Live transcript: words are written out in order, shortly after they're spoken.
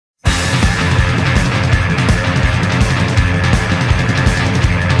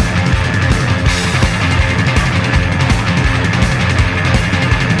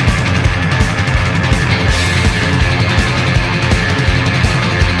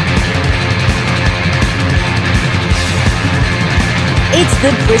the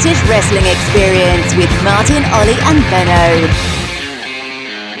British Wrestling Experience with Martin, Ollie and Benno.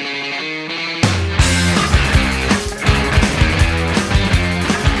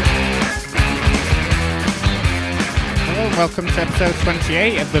 Welcome to episode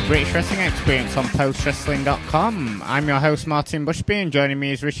 28 of the British Wrestling Experience on postwrestling.com. I'm your host Martin Bushby, and joining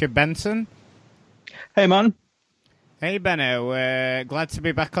me is Richard Benson. Hey man. Hey Benno, glad to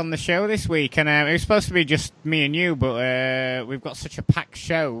be back on the show this week, and it was supposed to be just me and you, but we've got such a packed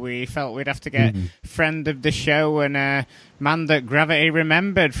show, we felt we'd have to get friend of the show and man that Gravity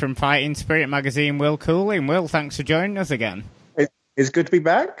remembered from Fighting Spirit magazine, Will Cooling. Will, thanks for joining us again. It's good to be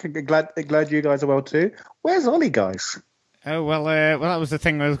back. Glad you guys are well too. Where's Ollie, guys? Oh well, that was the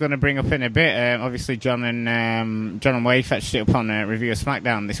thing I was going to bring up in a bit. Obviously, John and Wade fetched it up on Review of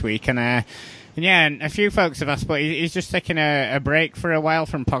SmackDown this week, and yeah, a few folks have asked, but he's just taking a break for a while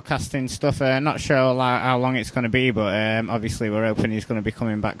from podcasting stuff. Not sure how long it's going to be, but obviously we're hoping he's going to be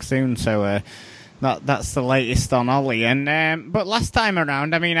coming back soon. So that's the latest on Ollie. And but last time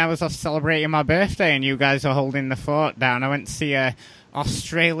around, I mean, I was off celebrating my birthday, and you guys are holding the fort down. I went to see a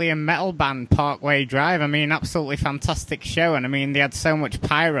Australian metal band, Parkway Drive. I mean, absolutely fantastic show, and I mean, they had so much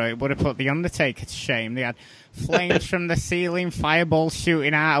pyro it would have put the Undertaker to shame. They had flames from the ceiling, fireballs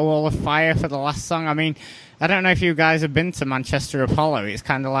shooting out a wall of fire for the last song. I mean, I don't know if you guys have been to Manchester Apollo. It's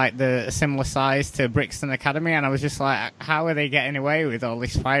kind of like the similar size to Brixton Academy, and I was just like, how are they getting away with all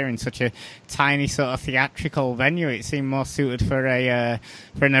this fire in such a tiny sort of theatrical venue? It seemed more suited for an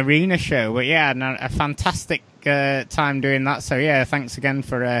arena show. But yeah, a fantastic time doing that. So yeah, thanks again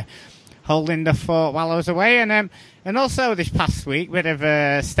for holding the fort while I was away. And also this past week, bit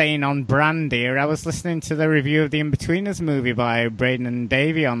of staying on brand here, I was listening to the review of the In-Betweeners movie by Braden and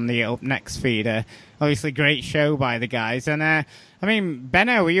Davey on the Up Next feed. Obviously, great show by the guys. And I mean,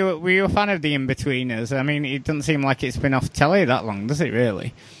 Benno, were you a fan of the In-Betweeners? I mean, it doesn't seem like it's been off telly that long, does it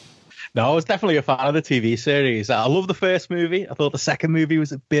really? No, I was definitely a fan of the TV series. I love the first movie. I thought the second movie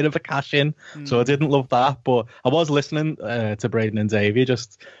was a bit of a cash-in, so I didn't love that. But I was listening to Braden and Davey,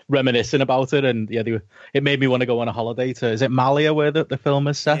 just reminiscing about it, and yeah, it made me want to go on a holiday to. Is it Malia where the film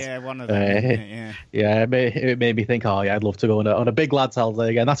is set? Yeah, one of them. Yeah, it made me think. Oh yeah, I'd love to go on a big lads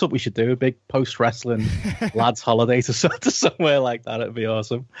holiday again. That's what we should do. A big post-wrestling lads holiday to somewhere like that. It'd be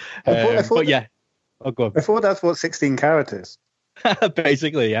awesome. But yeah, go on. I thought that's what 16 characters.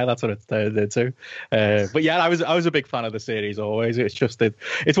 Basically, yeah, that's what it's turned into. But yeah, I was a big fan of the series always. It's just that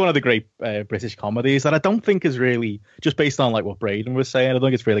it's one of the great British comedies that I don't think is really, just based on like what Braden was saying, I don't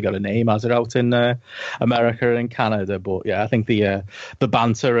think it's really got a name as it out in America and Canada. But yeah, I think the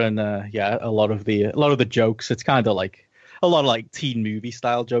banter and a lot of the jokes, it's kind of like a lot of like teen movie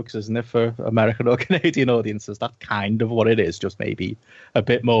style jokes, isn't it, for American or Canadian audiences? That's kind of what it is, just maybe a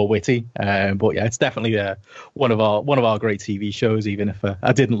bit more witty. But yeah, it's definitely one of our great TV shows, even if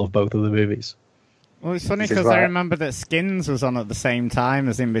I didn't love both of the movies. Well, it's funny because I remember that Skins was on at the same time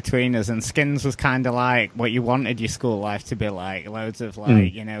as In-Betweeners, and Skins was kind of like what you wanted your school life to be like, loads of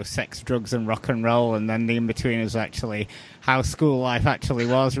like, sex, drugs and rock and roll, and then the In-Betweeners was actually how school life actually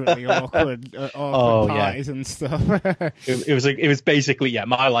was, really awkward parties and stuff. it was basically, yeah,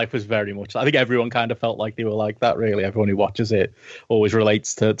 my life was very much, I think everyone kind of felt like they were like that, really. Everyone who watches it always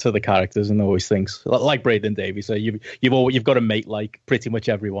relates to the characters and always thinks, like Braden Davey, so you've got to mate like pretty much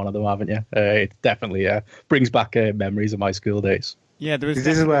every one of them, haven't you? It definitely brings back memories of my school days. Yeah, there was.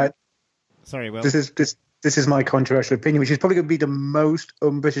 This is where. Sorry, Will. This is my controversial opinion, which is probably going to be the most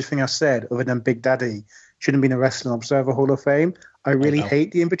un-British thing I've said, other than Big Daddy shouldn't be in a Wrestling Observer Hall of Fame. I really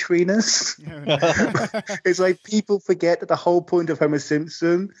hate the In-Betweeners. It's like people forget that the whole point of Homer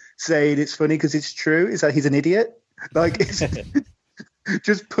Simpson saying it's funny because it's true is that he's an idiot. Like, it's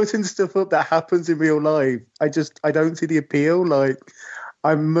just putting stuff up that happens in real life. I don't see the appeal. Like,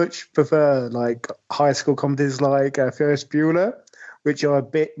 I much prefer like high school comedies like Ferris Bueller, which are a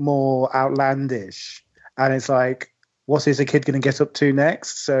bit more outlandish. And it's like, what is a kid going to get up to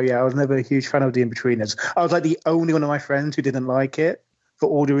next? So yeah, I was never a huge fan of the In-Betweeners. I was like the only one of my friends who didn't like it for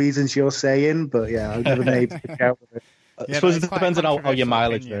all the reasons you're saying. But yeah, I never made it out with it. I suppose it depends on how your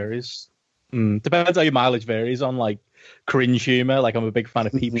mileage varies. Depends how your mileage varies on like cringe humor. Like, I'm a big fan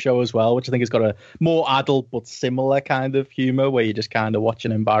of Peep Show as well, which I think has got a more adult but similar kind of humor where you're just kind of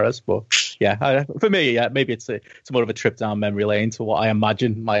watching embarrassed. But yeah, for me, yeah, maybe it's more of a trip down memory lane to what I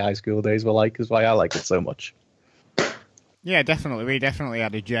imagine my high school days were like, is why I like it so much. Yeah, definitely. We definitely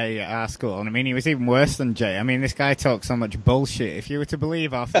had a Jay at our school. And I mean, he was even worse than Jay. I mean, this guy talks so much bullshit. If you were to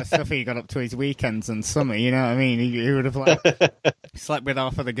believe half the stuff he got up to his weekends and summer, you know what I mean? He would have like slept with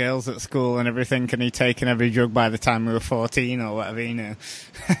half of the girls at school and everything, and he'd taken every drug by the time we were 14 or whatever, you know.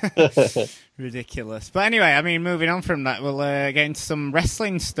 Ridiculous. But anyway, I mean, moving on from that, we'll get into some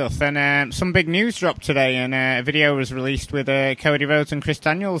wrestling stuff. And some big news dropped today, and a video was released with Cody Rhodes and Chris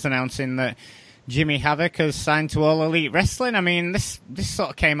Daniels announcing that Jimmy Havoc has signed to All Elite Wrestling. I mean, this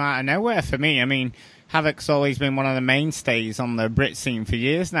sort of came out of nowhere for me. I mean, Havoc's always been one of the mainstays on the Brit scene for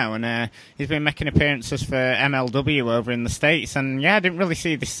years now, and he's been making appearances for MLW over in the States. And yeah, I didn't really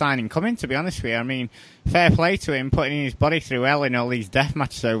see this signing coming, to be honest with you. I mean, fair play to him, putting his body through hell in all these death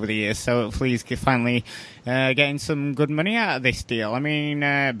matches over the years, so hopefully he's finally getting some good money out of this deal. I mean,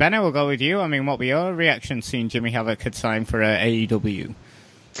 Benno, we'll go with you. I mean, what were your reactions seeing Jimmy Havoc had signed for AEW?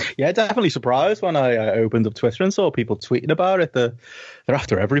 Yeah, definitely surprised when I opened up Twitter and saw people tweeting about it. They're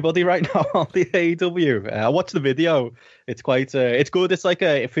after everybody right now on the AEW. I watched the video. It's quite, it's good. It's like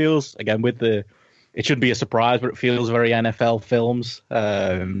it feels, again, with the, it shouldn't be a surprise, but it feels very NFL films.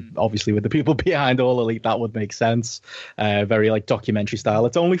 Obviously, with the people behind All Elite, that would make sense. Very like documentary style.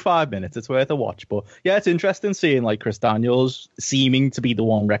 It's only 5 minutes. It's worth a watch. But yeah, it's interesting seeing like Chris Daniels seeming to be the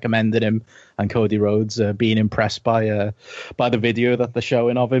one recommending him, and Cody Rhodes being impressed by the video that they're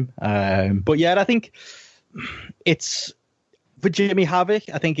showing of him. But yeah, I think it's. For Jimmy Havoc,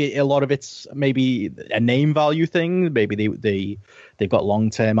 I think a lot of it's maybe a name value thing. Maybe they've got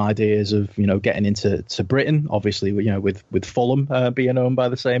long-term ideas of, you know, getting into Britain. Obviously, you know, with Fulham being owned by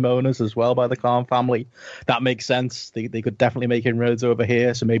the same owners as well, by the Khan family, that makes sense. They could definitely make inroads over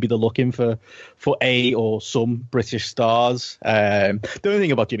here. So maybe they're looking for a or some British stars. The only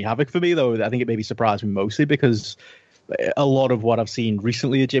thing about Jimmy Havoc for me, though, I think it maybe surprised me mostly because a lot of what I've seen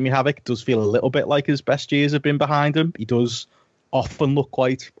recently of Jimmy Havoc does feel a little bit like his best years have been behind him. He does often look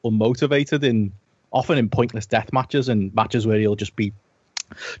quite unmotivated often in pointless death matches and matches where he'll just be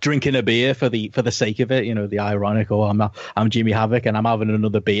drinking a beer for the sake of it, you know, the ironic, I'm Jimmy Havoc and I'm having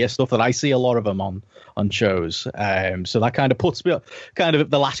another beer stuff that I see a lot of them on shows. So that kind of puts me kind of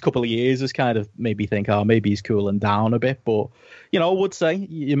the last couple of years has kind of made me think, maybe he's cooling down a bit. But, you know, I would say,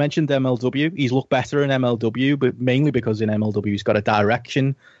 you mentioned MLW, he's looked better in MLW, but mainly because in MLW he's got a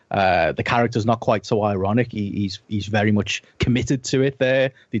direction. The character's not quite so ironic. He's very much committed to it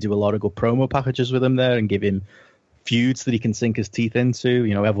there. They do a lot of good promo packages with him there and give him feuds that he can sink his teeth into.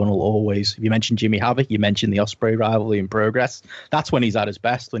 You know, everyone will always, if you mention Jimmy Havoc, you mention the Ospreay rivalry in Progress. That's when he's at his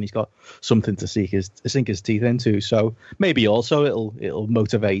best, when he's got something to sink his teeth into. So maybe also it'll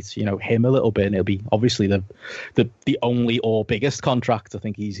motivate, you know, him a little bit, and it'll be obviously the only or biggest contract I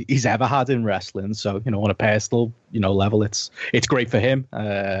think he's ever had in wrestling. So, you know, on a personal, you know, level, it's great for him,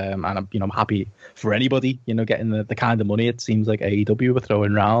 and I'm happy for anybody, you know, getting the kind of money it seems like AEW were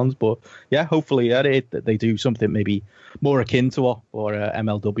throwing around. But yeah, hopefully they do something maybe more akin to what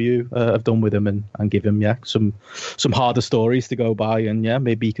MLW have done with him, and give him some harder stories to go by, and yeah,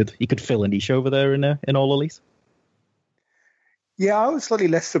 maybe he could fill a niche over there in All Elite. Yeah, I was slightly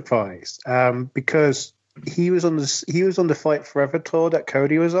less surprised because he was on the Fight Forever tour that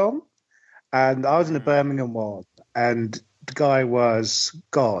Cody was on, and I was in the Birmingham one, and the guy was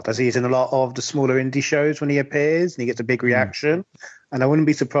God, as he is in a lot of the smaller indie shows when he appears, and he gets a big reaction. And I wouldn't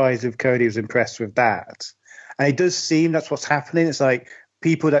be surprised if Cody was impressed with that. And it does seem that's what's happening. It's like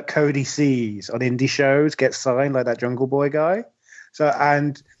people that Cody sees on indie shows get signed, like that Jungle Boy guy. So,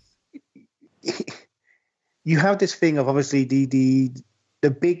 and you have this thing of obviously the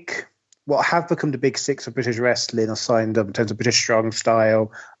big, what have become the big six of British wrestling are signed up in terms of British Strong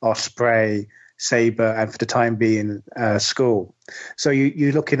Style, Ospreay, Sabre, and for the time being, School. So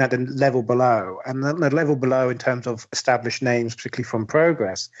you're looking at the level below, and the level below in terms of established names, particularly from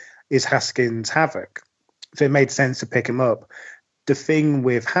Progress, is Haskins Havoc. So it made sense to pick him up. The thing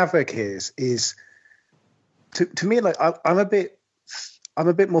with Havoc is to me, like I'm a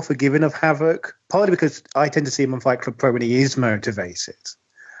bit more forgiving of Havoc, partly because I tend to see him on Fight Club Pro when he is motivated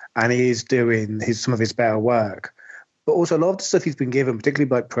and he is doing some of his better work. But also a lot of the stuff he's been given, particularly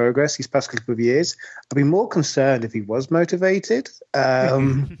by Progress these past couple of years, I'd be more concerned if he was motivated.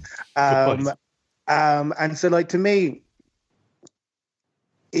 And so, like, to me,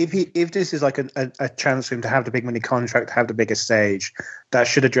 if this is like a chance for him to have the big money contract, have the bigger stage, that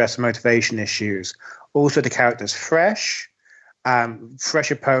should address motivation issues. Also, the character's fresh, fresh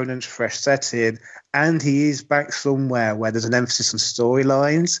opponents, fresh setting, and he is back somewhere where there's an emphasis on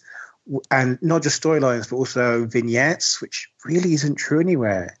storylines, and not just storylines, but also vignettes, which really isn't true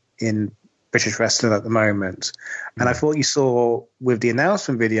anywhere in British wrestling at the moment. And I thought you saw with the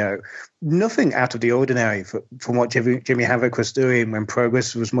announcement video, nothing out of the ordinary from what Jimmy Havoc was doing when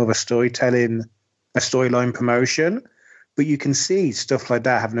Progress was more of a storyline promotion. But you can see stuff like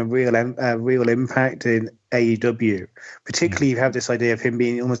that having a real impact in AEW. Particularly, you have this idea of him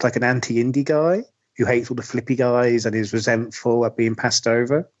being almost like an anti-indie guy who hates all the flippy guys and is resentful at being passed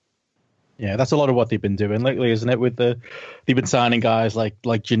over. Yeah, that's a lot of what they've been doing lately, isn't it? They've been signing guys like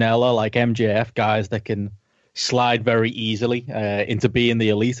Janela, like MJF, guys that can slide very easily into being the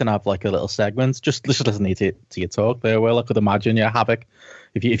elite and have like a little segment. Just listening to your talk there, Will, I could imagine, Havoc,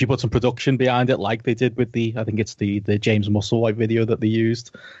 if you put some production behind it, like they did with I think it's the James Musselwhite video that they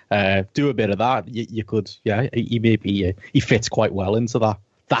used, do a bit of that. You could, he fits quite well into that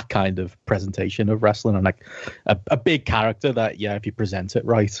kind of presentation of wrestling, and like a big character that, if you present it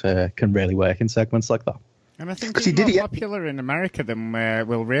right, can really work in segments like that. And I think he's more popular in America than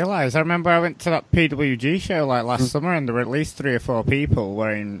we'll realise. I remember I went to that PWG show like last summer, and there were at least 3 or 4 people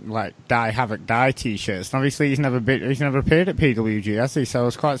wearing like Die Havoc Die t-shirts. And obviously he's never appeared at PWG, has he? So I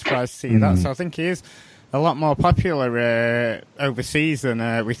was quite surprised to see that. So I think he is a lot more popular overseas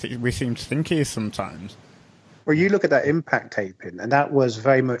than we seem to think he is sometimes. Well, you look at that Impact taping, and that was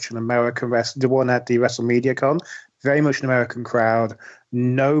very much an American the one at the WrestleMediaCon, very much an American crowd.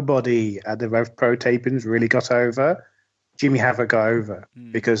 Nobody at the Rev Pro tapings really got over. Jimmy Havoc got over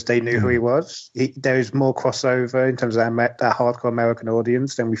because they knew who he was. There is more crossover in terms of that hardcore American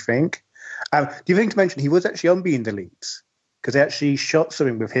audience than we think. Do you think to mention he was actually on Being the Elite? Because they actually shot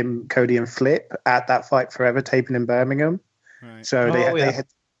something with him, Cody, and Flip at that Fight Forever taping in Birmingham. Right. So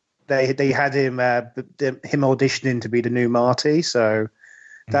they had him auditioning to be the new Marty. So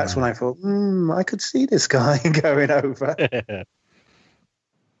that's when I thought, I could see this guy going over.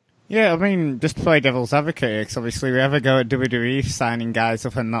 Yeah, I mean, just to play devil's advocate, because obviously we ever go at WWE signing guys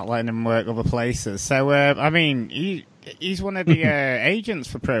up and not letting them work other places. So, I mean, he's one of the agents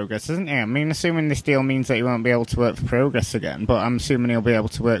for Progress, isn't he? I mean, assuming this deal means that he won't be able to work for Progress again, but I'm assuming he'll be able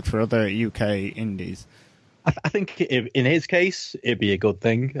to work for other UK indies. I think in his case, it'd be a good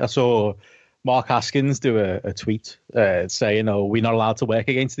thing. I saw Mark Haskins do a tweet saying, we're not allowed to work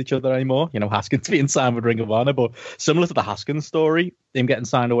against each other anymore. Haskins being signed with Ring of Honor. But similar to the Haskins story, him getting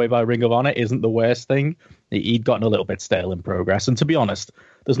signed away by Ring of Honor isn't the worst thing. He'd gotten a little bit stale in Progress. And to be honest,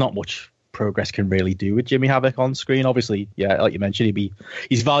 there's not much Progress can really do with Jimmy Havoc on screen. Obviously, like you mentioned,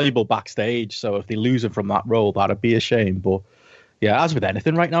 he's valuable backstage. So if they lose him from that role, that'd be a shame. But as with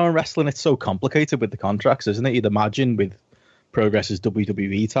anything right now in wrestling, it's so complicated with the contracts, isn't it? You'd imagine with Progress's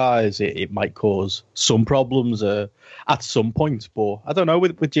WWE ties, it might cause some problems at some point. But I don't know,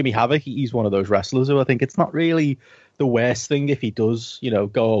 with Jimmy Havoc, he's one of those wrestlers who I think it's not really the worst thing if he does,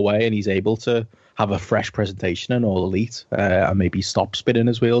 go away and he's able to have a fresh presentation and All Elite, and maybe stop spinning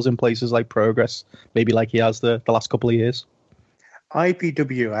his wheels in places like Progress, maybe like he has the last couple of years.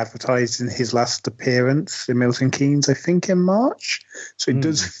 IPW advertised in his last appearance in Milton Keynes, I think in March. So it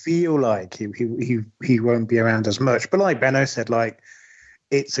does feel like he won't be around as much. But like Benno said, like,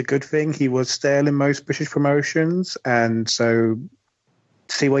 it's a good thing. He was stale in most British promotions. And so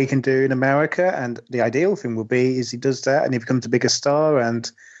see what he can do in America. And the ideal thing will be is he does that and he becomes a bigger star. And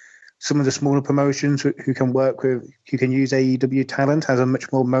some of the smaller promotions who can work with, who can use AEW talent, has a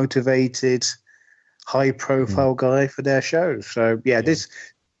much more motivated, high-profile guy for their shows. So this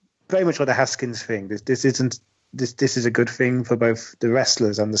very much like the Haskins thing. This is a good thing for both the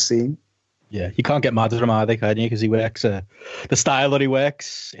wrestlers and the scene. Yeah, you can't get mad at him either, can you? Because he works the style that he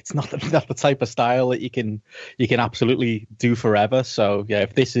works. It's not the type of style that you can absolutely do forever. So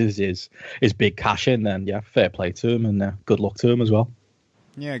if this is his big cash in, then fair play to him and good luck to him as well.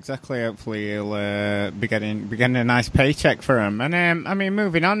 Yeah, exactly. Hopefully he'll be getting a nice paycheck for him. And I mean,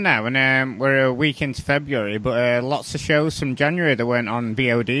 moving on now, and we're a week into February, but lots of shows from January that went on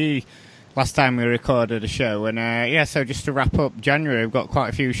VOD last time we recorded a show. And so just to wrap up January, we've got quite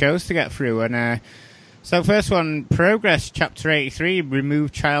a few shows to get through. And so first one, Progress Chapter 83,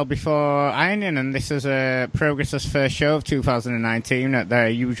 Remove Child Before Ironing, and this is Progress's first show of 2019 at their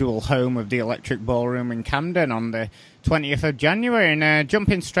usual home of the Electric Ballroom in Camden on the 20th of January. And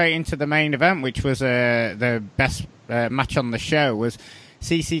jumping straight into the main event, which was the best match on the show, was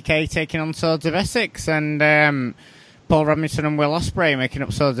CCK taking on Swords of Essex, and Paul Robinson and Will Ospreay making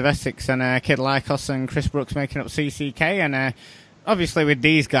up Swords of Essex, and Kid Lycos and Chris Brooks making up CCK. And obviously with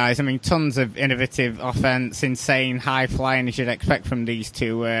these guys, I mean, tons of innovative offense, insane high flying as you'd expect from these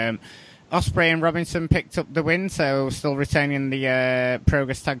two. Ospreay and Robinson picked up the win, so still retaining the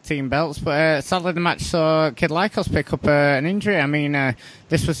Progress Tag Team belts. But sadly, the match saw Kid Lycos pick up an injury. I mean,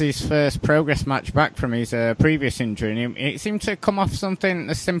 this was his first Progress match back from his previous injury, and it seemed to come off something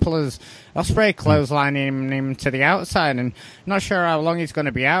as simple as Ospreay clotheslining him to the outside. And not sure how long he's going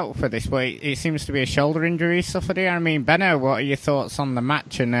to be out for this, but it seems to be a shoulder injury he suffered here. I mean, Benno, what are your thoughts on the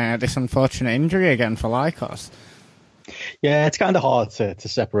match and this unfortunate injury again for Lycos? Yeah, it's kind of hard to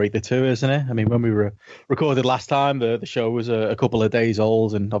separate the two, isn't it? I mean, when we recorded last time, the show was a couple of days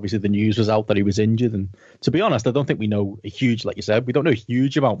old, and obviously the news was out that he was injured. And to be honest, I don't think we know a huge, like you said, we don't know a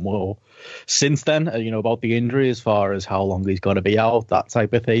huge amount more since then, about the injury as far as how long he's going to be out, that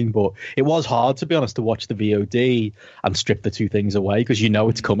type of thing. But it was hard, to be honest, to watch the VOD and strip the two things away because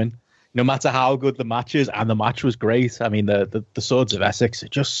it's coming. No matter how good the match is, and the match was great. I mean, the Swords of Essex are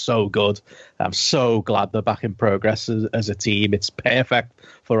just so good. I'm so glad they're back in Progress as a team. It's perfect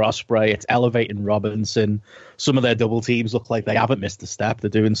for Ospreay. It's elevating Robinson. Some of their double teams look like they haven't missed a step. They're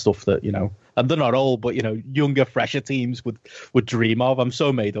doing stuff that, and they're not old, but, younger, fresher teams would dream of. I'm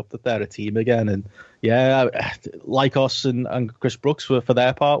so made up that they're a team again. And yeah, Lycos and Chris Brooks were, for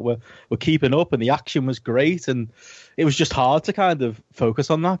their part, were keeping up, and the action was great. And it was just hard to kind of focus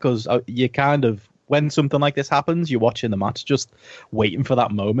on that because you kind of, when something like this happens, you're watching the match just waiting for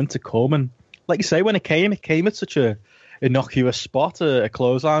that moment to come. And like you say, when it came at such a innocuous spot, a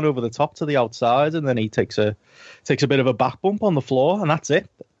clothesline over the top to the outside, and then he takes a bit of a back bump on the floor, and that's it.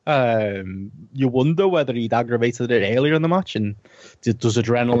 You wonder whether he'd aggravated it earlier in the match, and does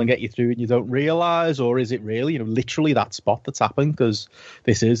adrenaline get you through and you don't realise, or is it really, literally that spot that's happened? Because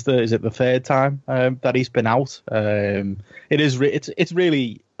this is the third time that he's been out. It's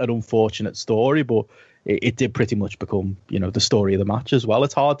really an unfortunate story, but it did pretty much become, the story of the match as well.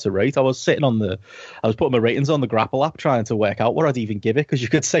 It's hard to rate. I was putting my ratings on the Grapple app trying to work out what I'd even give it, because you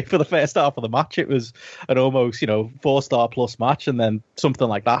could say for the first half of the match it was an almost 4-star plus match, and then something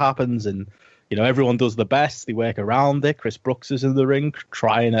like that happens, and everyone does the best. They work around it. Chris Brooks is in the ring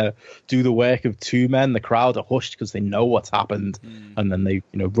trying to do the work of two men. The crowd are hushed because they know what's happened, and then they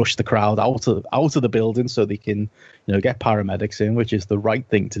rush the crowd out of the building so they can get paramedics in, which is the right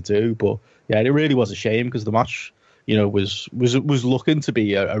thing to do. But yeah, it really was a shame because the match was looking to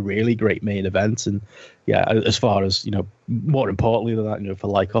be a really great main event. And yeah, as far as more importantly than that, for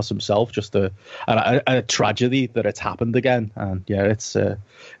Lycos himself, just a tragedy that it's happened again. And yeah, it's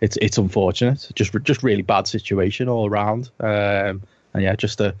unfortunate, just really bad situation all around. And yeah,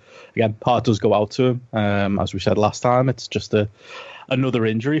 again, heart does go out to him. As we said last time, it's just another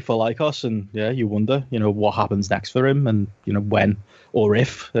injury for Lycos, and yeah, you wonder what happens next for him, and when or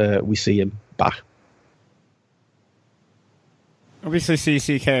if we see him back. Obviously,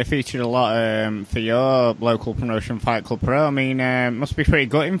 CCK featured a lot for your local promotion, Fight Club Pro. I mean, must be pretty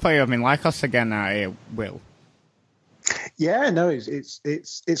gutting for you. I mean, Lycos again out here, Will. Yeah, no,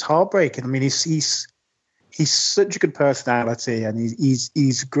 it's heartbreaking. I mean, he's such a good personality, and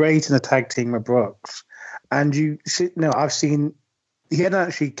he's great in a tag team with Brooks. And I've seen he hadn't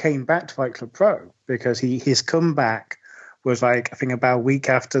actually came back to Fight Club Pro because his comeback was I think about a week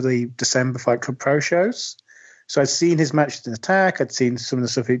after the December Fight Club Pro shows. So I'd seen his matches in Attack. I'd seen some of the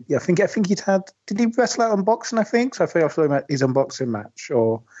stuff. I think he'd had. Did he wrestle out unboxing? I think so. I think I saw him at his unboxing match.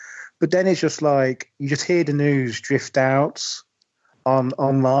 But then it's just like you just hear the news drift out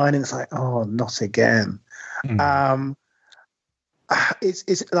online, and it's like, oh, not again.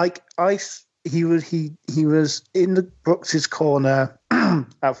 It's like he was in the Brooks's corner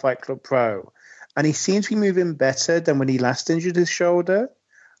at Fight Club Pro, and he seems to be moving better than when he last injured his shoulder,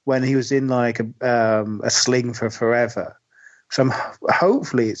 when he was in like a sling for forever. So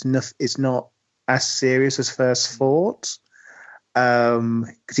hopefully it's not as serious as first thought,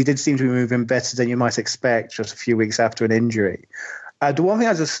 because he did seem to be moving better than you might expect just a few weeks after an injury. The one thing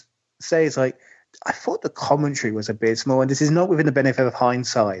I just say is like, I thought the commentary was a bit small, and this is not within the benefit of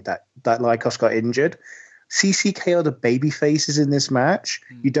hindsight that Lycos got injured. CCK are the baby faces in this match.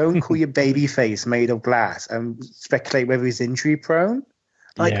 You don't call your baby face made of glass and speculate whether he's injury prone.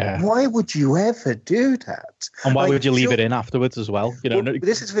 Why would you ever do that? And why would you leave it in afterwards as well?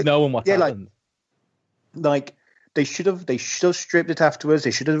 Knowing what happened. They should have stripped it afterwards.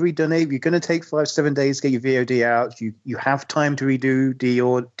 They should have redone it. You're going to take 5-7 days to get your VOD out. You have time to redo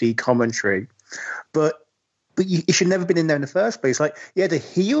the commentary, but it should never been in there in the first place. Like, yeah, the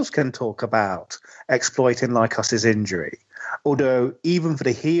heels can talk about exploiting Lycos' injury. Although even for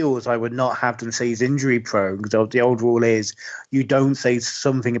the heels, I would not have them say he's injury prone, because the old rule is you don't say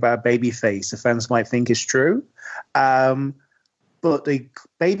something about a babyface the fans might think is true. But the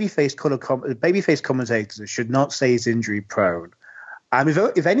babyface commentators should not say he's injury prone. And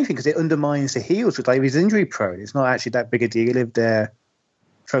if anything, because it undermines the heels, because like he's injury prone, it's not actually that big a deal if they're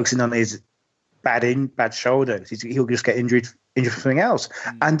focusing on his bad shoulder. He'll just get injured for something else.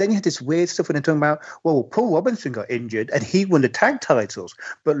 And then you had this weird stuff when they're talking about, well, Paul Robinson got injured and he won the tag titles,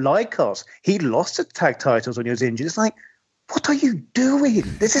 but Lycos, he lost the tag titles when he was injured. It's like, what are you doing?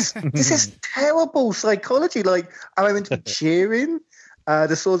 This is terrible psychology. Like, am I meant to be cheering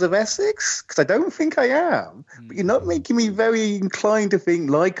the Swords of Essex? Because I don't think I am. But you're not making me very inclined to think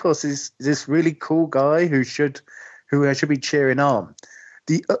Lycos is this really cool guy who I should be cheering on.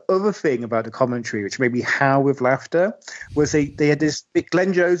 The other thing about the commentary, which made me howl with laughter, was they had this big,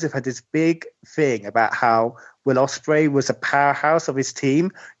 Glenn Joseph had this big thing about how Will Ospreay was a powerhouse of his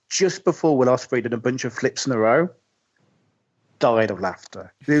team just before Will Ospreay did a bunch of flips in a row. Died of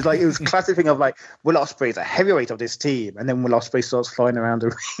laughter. It was a classic thing of like, Will Ospreay is a heavyweight of this team, and then Will Ospreay starts flying around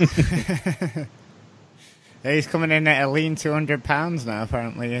the ring. He's coming in at a lean 200 pounds now,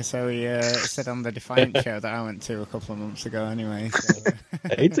 apparently. So he said on the Defiant show that I went to a couple of months ago anyway. So.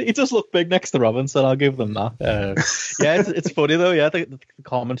 He does look big next to Robinson, I'll give them that. Yeah, it's funny though. Yeah, the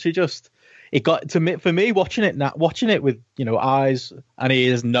commentary it got to me, for me watching it with, you know, eyes and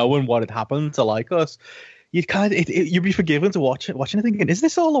ears, knowing what had happened to Lycos, you'd be forgiven to watching it thinking, is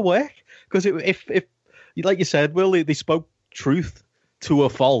this all a work? Because if like you said, Will, they spoke truth to a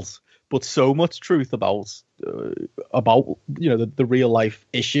fault, but so much truth about you know the real life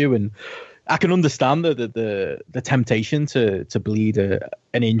issue, and I can understand the temptation to bleed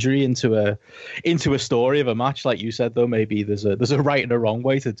an injury into a story of a match, like you said. Though maybe there's a right and a wrong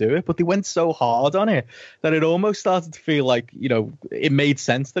way to do it, but they went so hard on it that it almost started to feel like, you know, it made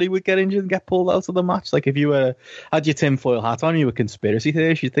sense that he would get injured and get pulled out of the match. Like if you had your tinfoil hat on, you were conspiracy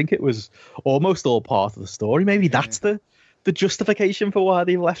theorist, you'd think it was almost all part of the story. Maybe that's the justification for why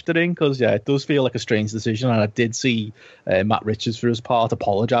they left it in, because it does feel like a strange decision. And I did see Matt Richards, for his part,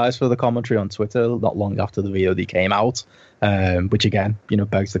 apologise for the commentary on Twitter not long after the VOD came out, which again, you know,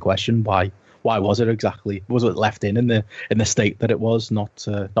 begs the question, why was it left in the state that it was,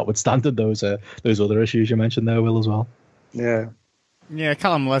 notwithstanding those other issues you mentioned there, Will, as well. Yeah,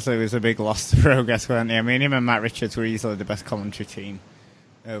 Callum Leslie was a big loss to progress, weren't he? I mean, him and Matt Richards were easily the best commentary team.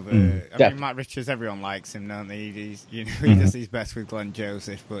 I mean, Matt Richards, everyone likes him, don't they? He does his best with Glenn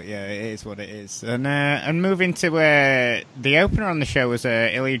Joseph, but yeah, it is what it is. And moving to the opener on the show was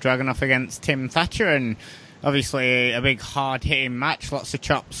Ilya Dragunov against Tim Thatcher, and obviously a big hard-hitting match, lots of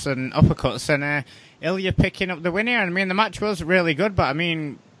chops and uppercuts, and Ilya picking up the win here. I mean, the match was really good, but I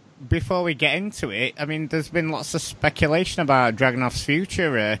mean, before we get into it, I mean, there's been lots of speculation about Dragunov's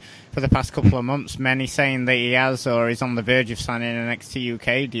future for the past couple of months. Many saying that he has or is on the verge of signing an NXT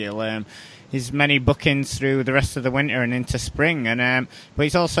UK deal. His many bookings through the rest of the winter and into spring, and but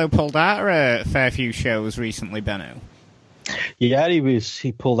he's also pulled out a fair few shows recently, Benno. Yeah,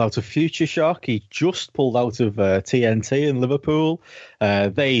 he pulled out of Future Shock. He just pulled out of TNT in Liverpool.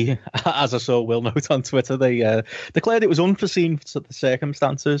 They, as I saw Will note on Twitter, they declared it was unforeseen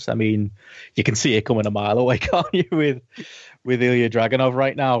circumstances. I mean, you can see it coming a mile away, can't you, with Ilya Dragunov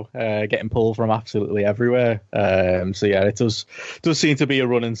right now, getting pulled from absolutely everywhere. So yeah, it does seem to be a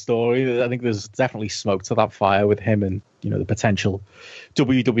running story. I think there's definitely smoke to that fire with him and, you know, the potential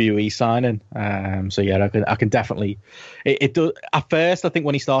WWE signing. So yeah, I can definitely. It does. At first, I think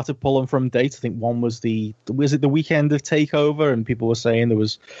when he started pulling from dates, I think one was the weekend of Takeover, and people were saying there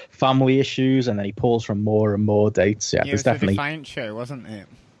was family issues, and then he pulls from more and more dates. Yeah, there's definitely the Defiant show, wasn't it?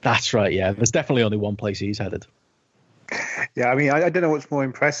 That's right. Yeah, there's definitely only one place he's headed. Yeah, I mean, I don't know what's more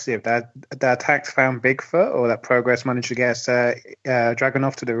impressive, that Attacks found Bigfoot, or that Progress managed to get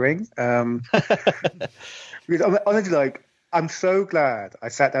Dragunov to the ring. Because honestly, like, I'm so glad I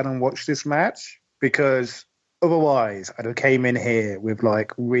sat down and watched this match, because otherwise I'd have came in here with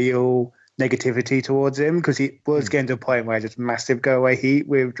like real negativity towards him, because he was getting to a point where just massive go away heat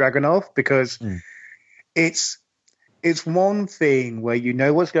with Dragunov, because it's one thing where you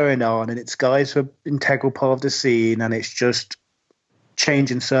know what's going on and it's guys who are integral part of the scene and it's just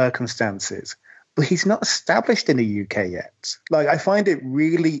changing circumstances. But he's not established in the UK yet. Like, I find it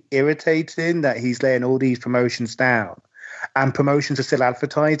really irritating that he's laying all these promotions down and promotions are still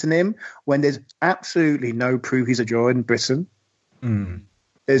advertising him when there's absolutely no proof he's a draw in Britain.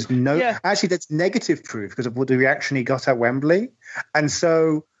 There's actually, that's negative proof because of what the reaction he got at Wembley. And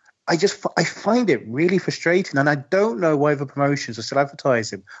so I find it really frustrating, and I don't know why the promotions are still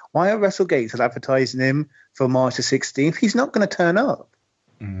advertising him. Why are WrestleGate still advertising him for March the 16th? He's not going to turn up.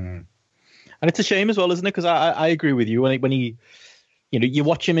 And it's a shame as well, isn't it? Because I agree with you. When he you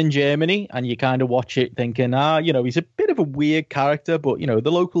watch him in Germany and you kind of watch it thinking, he's a bit of a weird character, but,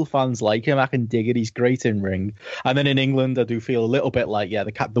 the local fans like him. I can dig it. He's great in ring. And then in England, I do feel a little bit like,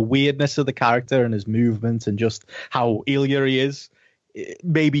 the weirdness of the character and his movement and just how Ilya he is.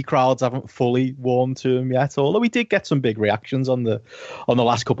 Maybe crowds haven't fully warmed to him yet, although we did get some big reactions on the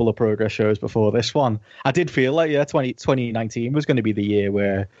last couple of Progress shows before this one. I did feel like 2019 was going to be the year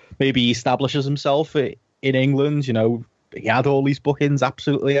where maybe he establishes himself in England. He had all these bookings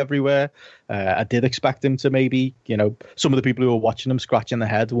absolutely everywhere. I did expect him to maybe, some of the people who were watching him scratching their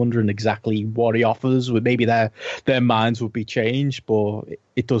head, wondering exactly what he offers. Maybe their minds would be changed, but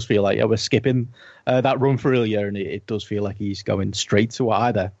it does feel like we're skipping that run for Ilya, and it does feel like he's going straight to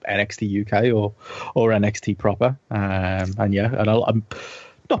either NXT UK or NXT proper. And I'm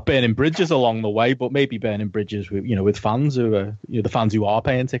not burning bridges along the way, but maybe burning bridges with fans who are the fans who are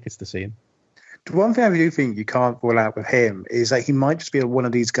paying tickets to see him. The one thing I do think you can't rule out with him is that he might just be one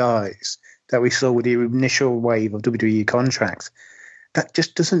of these guys that we saw with the initial wave of WWE contracts that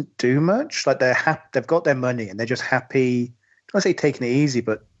just doesn't do much. Like they've got their money and they're just happy. I don't want to say taking it easy,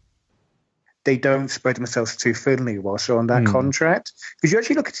 but they don't spread themselves too thinly whilst they're on that contract. Because you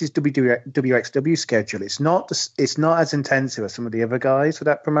actually look at his WXW schedule, it's not as intensive as some of the other guys for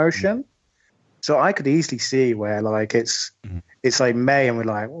that promotion. So I could easily see where it's like May and we're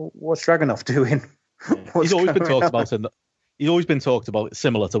like, well, what's Dragunov doing? He's always been talked about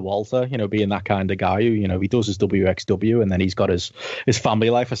similar to Walter, being that kind of guy who, he does his WXW and then he's got his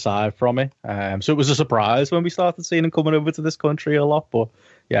family life aside from it. So it was a surprise when we started seeing him coming over to this country a lot. But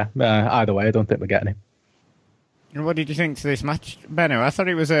either way, I don't think we're getting him. And what did you think to this match, Benno? I thought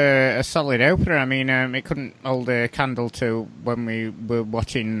it was a solid opener. I mean, it couldn't hold a candle to when we were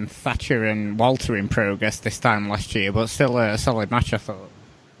watching Thatcher and Walter in Progress this time last year, but still a solid match, I thought.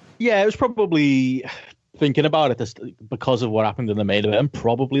 Yeah, it was probably, thinking about it because of what happened in the main event,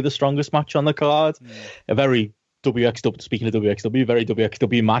 probably the strongest match on the card. A very WXW, speaking of WXW, very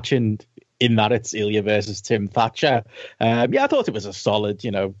WXW match in that it's Ilya versus Tim Thatcher. I thought it was a solid,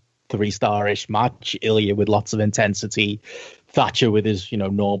 3-star-ish match. Ilya with lots of intensity, Thatcher with his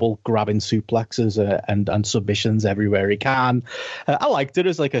normal grabbing suplexes and submissions everywhere he can. I liked it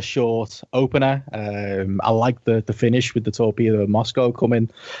as like a short opener. I liked the finish with the Torpedo of Moscow coming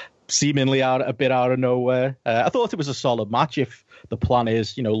seemingly a bit out of nowhere. I thought it was a solid match if the plan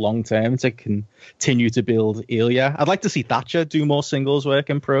is, long term to continue to build Ilya. I'd like to see Thatcher do more singles work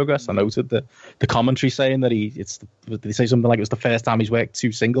in Progress. I noted the commentary saying that they say something like it was the first time he's worked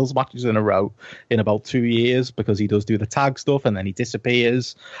 2 singles matches in a row in about 2 years, because he does do the tag stuff and then he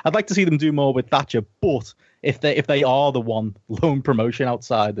disappears. I'd like to see them do more with Thatcher, but if they are the one lone promotion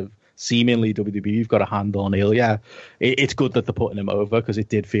outside of seemingly WWE, you've got a hand on Ilya. It's good that they're putting him over, because it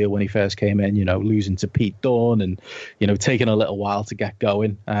did feel when he first came in, losing to Pete Dunne and, taking a little while to get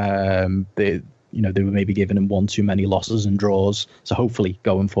going. They were maybe giving him one too many losses and draws. So hopefully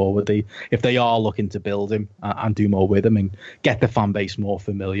going forward, if they are looking to build him and do more with him and get the fan base more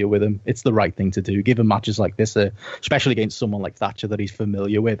familiar with him, it's the right thing to do. Give him matches like this, especially against someone like Thatcher that he's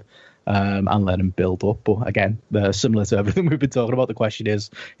familiar with. And let him build up. But again, similar to everything we've been talking about, the question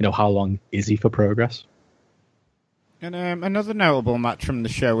is, how long is he for Progress? And another notable match from the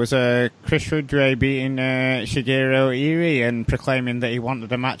show was Chris Ridgway beating Shigeru Irie and proclaiming that he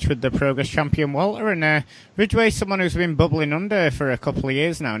wanted a match with the Progress champion Walter. And Ridgway's someone who's been bubbling under for a couple of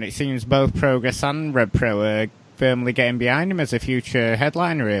years now, and it seems both Progress and Red Pro are firmly getting behind him as a future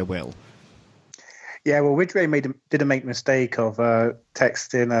headliner here, Will. Yeah, well, Ridgway didn't make the mistake of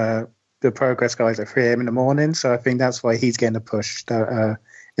texting the Progress guys at 3 a.m. in the morning, so I think that's why he's getting a push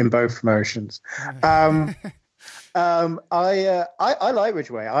in both promotions. I like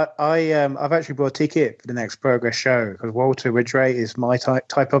Ridgway. I've actually bought a ticket for the next Progress show because Walter Ridgway is my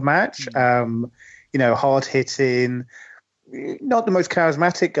type of match. Hard hitting, not the most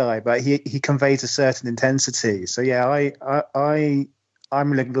charismatic guy, but he conveys a certain intensity. So yeah, I'm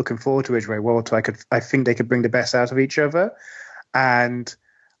really looking forward to Ridgway Walter. I think they could bring the best out of each other, and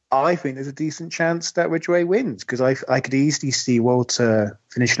I think there's a decent chance that Ridgway wins, because I could easily see Walter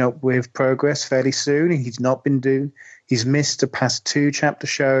finishing up with Progress fairly soon. He's missed the past 2 chapter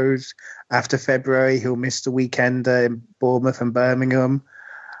shows. After February, he'll miss the weekend in Bournemouth and Birmingham,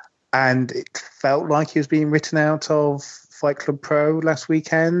 and it felt like he was being written out of Fight Club Pro last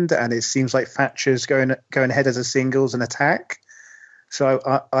weekend, and it seems like Thatcher's going ahead as a singles and attack. So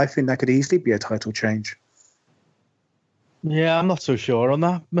I think that could easily be a title change. Yeah, I'm not so sure on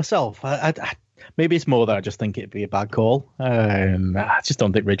that myself. I maybe it's more that I just think it'd be a bad call. I just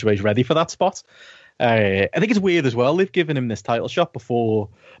don't think Ridgway's ready for that spot. I think it's weird as well. They've given him this title shot before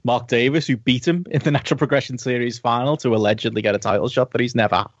Mark Davis, who beat him in the Natural Progression Series final to allegedly get a title shot that he's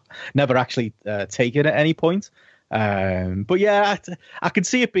never actually taken at any point. But yeah, I can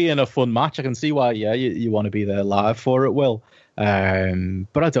see it being a fun match. I can see why, you want to be there live for it, Will.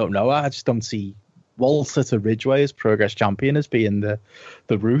 But I don't know. I just don't see Walter to Ridgeway as Progress champion as being the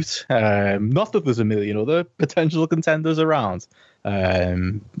route. Not that there's a million other potential contenders around. But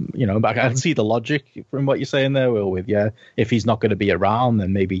I can see the logic from what you're saying there, Will, with, if he's not going to be around,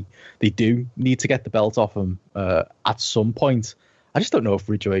 then maybe they do need to get the belt off him at some point. I just don't know if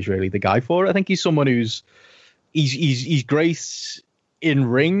Ridgeway is really the guy for it. I think he's someone who's he's great in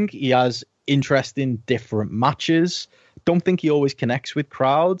ring. He has interest in different matches. Don't think he always connects with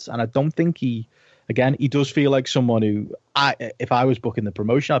crowds, and I don't think he does feel like someone who, if I was booking the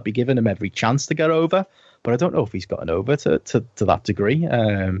promotion, I'd be giving him every chance to get over. But I don't know if he's gotten over to that degree.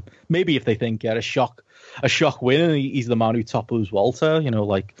 Maybe if they think a shock win and he's the man who topples Walter,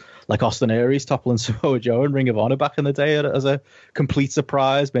 like Austin Aries toppling Samoa Joe in Ring of Honor back in the day as a complete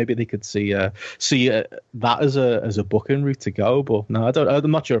surprise. Maybe they could see that as a booking route to go. But no,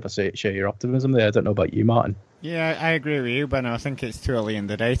 I'm not sure if I share your optimism there. I don't know about you, Martin. Yeah, I agree with you, but I think it's too early in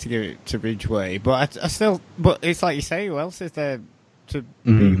the day to give it to Ridgeway. But but it's like you say, who else is there to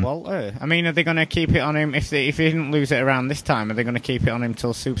beat Walter? I mean, are they going to keep it on him if he didn't lose it around this time? Are they going to keep it on him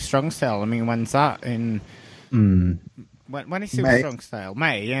till Super Strong Style? I mean, when's that in? When is Super Strong Style?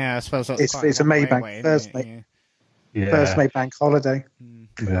 May, yeah, I suppose that's it's a May bank Thursday. First May bank holiday.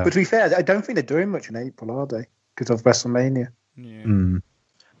 Yeah. But to be fair, I don't think they're doing much in April, are they? Because of WrestleMania. Yeah.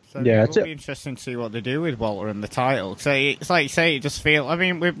 So it'll be interesting to see what they do with Walter and the title. So it's like you say, it just feels. I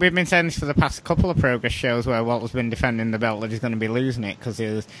mean, we've been saying this for the past couple of Progress shows where Walter's been defending the belt that he's going to be losing it because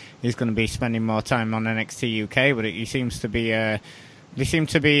he's going to be spending more time on NXT UK. But he seems to be. They seem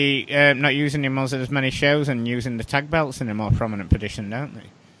to be not using him as many shows and using the tag belts in a more prominent position, don't they?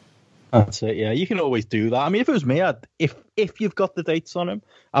 That's it. Yeah, you can always do that. I mean, if it was me, if you've got the dates on him,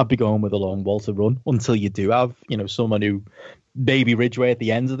 I'd be going with a long Walter run until you do have someone who. Maybe Ridgeway at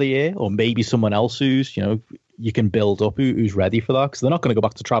the end of the year, or maybe someone else who's, you can build up who's ready for that, because they're not going to go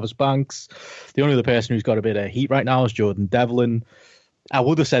back to Travis Banks. The only other person who's got a bit of heat right now is Jordan Devlin. I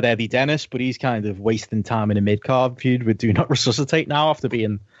would have said Eddie Dennis, but he's kind of wasting time in a mid-card feud with Do Not Resuscitate now after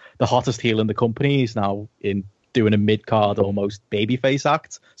being the hottest heel in the company. He's now doing a mid-card almost babyface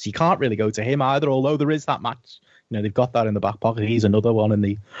act, so you can't really go to him either, although there is that match. They've got that in the back pocket. He's another one in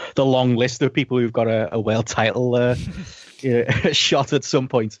the long list of people who've got a world title shot at some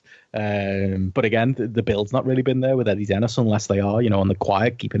point. But again, the build's not really been there with Eddie Dennis unless they are, on the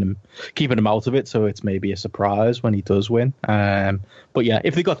quiet, keeping him out of it. So it's maybe a surprise when he does win. But yeah,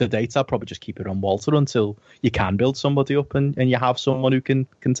 if they got the dates, I'd probably just keep it on Walter until you can build somebody up and you have someone who can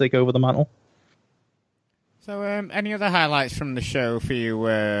take over the mantle. So, any other highlights from the show for you,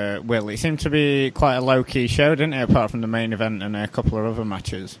 Will? It seemed to be quite a low-key show, didn't it, apart from the main event and a couple of other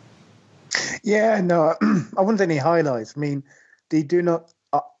matches? Yeah, no, I wouldn't say any highlights. I mean, they do not...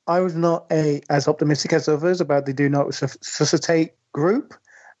 I was not as optimistic as others about the Do Not Resuscitate group,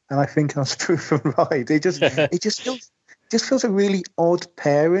 and I think I was proven right. It just feels a really odd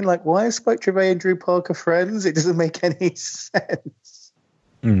pairing. Like, why are Spike Trevay and Drew Parker friends? It doesn't make any sense.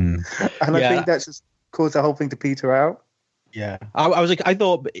 And I think that's just caused the whole thing to peter out. Yeah, I was like, I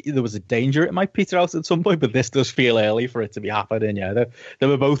thought there was a danger it might peter out at some point, but this does feel early for it to be happening. Yeah, they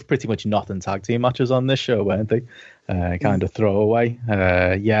were both pretty much nothing tag team matches on this show, weren't they? Kind of throwaway.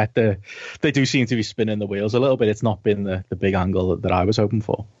 They do seem to be spinning the wheels a little bit. It's not been the big angle that I was hoping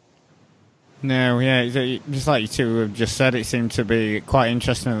for. No, yeah, just like you two have just said, it seemed to be quite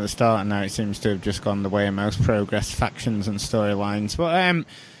interesting at the start, and now it seems to have just gone the way of most Progress factions and storylines. But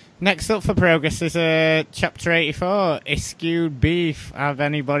next up for Progress is Chapter 84, Eschewed Beef. Have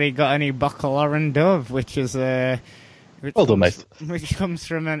anybody got any Bacalhau and Dove, which is which comes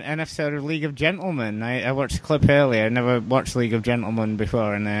from an episode of League of Gentlemen. I watched a clip earlier. I never watched League of Gentlemen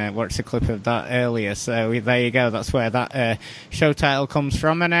before, and watched a clip of that earlier. So there you go. That's where that show title comes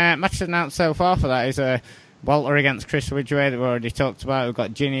from. And match announced so far for that is Walter against Chris Ridgeway that we already talked about. We've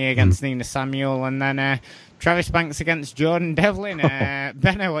got Ginny against Nina Samuel, and then Travis Banks against Jordan Devlin.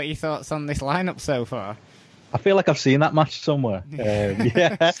 Benno, what are your thoughts on this lineup so far? I feel like I've seen that match somewhere. Yeah,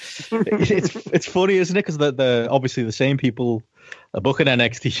 it's funny, isn't it? Because the obviously the same people are booking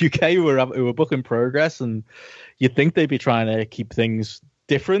NXT UK who are booking Progress, and you'd think they'd be trying to keep things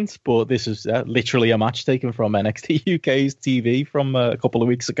different, but this is literally a match taken from NXT UK's TV from a couple of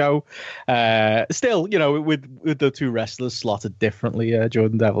weeks ago. Still, with the two wrestlers slotted differently,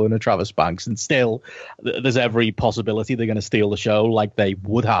 Jordan Devlin and Travis Banks, and still there's every possibility they're going to steal the show like they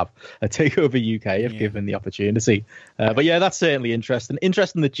would have at TakeOver UK if given the opportunity. But yeah, that's certainly interesting.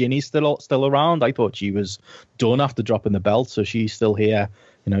 Interesting that Ginny's still around. I thought she was done after dropping the belt, so she's still here.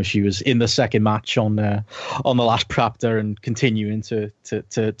 She was in the second match on the last chapter and continuing to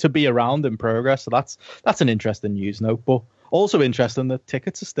be around in progress. So that's an interesting news note. But also interesting that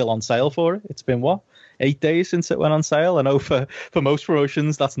tickets are still on sale for it. It's been 8 days since it went on sale. I know for most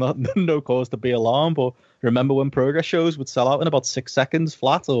promotions that's not no cause to be alarmed. But remember when Progress shows would sell out in about 6 seconds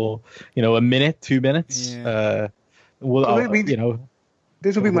flat, or a minute, 2 minutes. Yeah.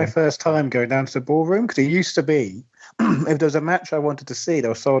 This will be my first time going down to the ballroom, because it used to be if there was a match I wanted to see, they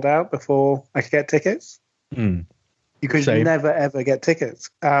were sold out before I could get tickets. You could never ever get tickets.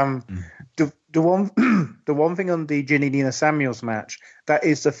 The one thing on the Ginny Nina Samuels match, that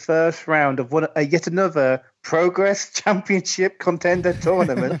is the first round of yet another Progress Championship contender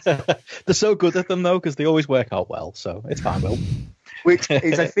tournament. They're so good at them though, because they always work out well, so it's fine, Will. Which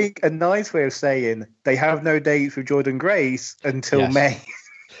is, I think, a nice way of saying they have no dates with Jordan Grace until May.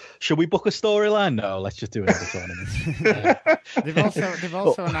 Should we book a storyline? No, let's just do another tournament. They've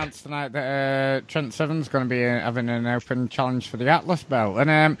also announced tonight that Trent Seven's going to be having an open challenge for the Atlas belt.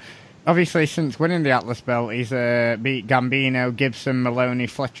 And obviously, since winning the Atlas belt, he's beat Gambino, Gibson, Maloney,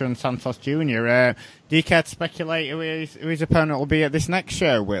 Fletcher and Santos Jr. Do you care to speculate who his opponent will be at this next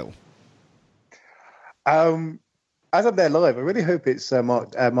show, Will? As I'm there live, I really hope it's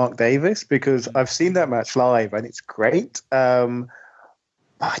Mark Davis, because I've seen that match live and it's great.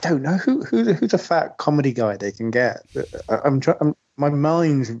 I don't know who's a fat comedy guy they can get. I'm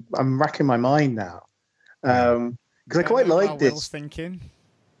racking my mind now, because I quite like this. Will's thinking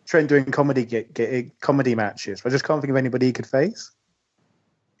Trent doing comedy matches. I just can't think of anybody he could face.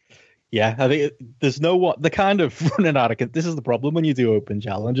 Yeah, I think there's they're kind of running out of. This is the problem when you do open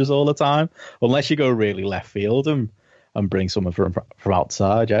challenges all the time, unless you go really left field and bring someone from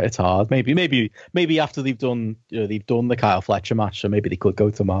outside. Yeah, it's hard. Maybe after they've done the Kyle Fletcher match, so maybe they could go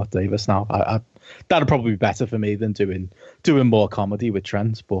to Mark Davis now. That'd probably be better for me than doing more comedy with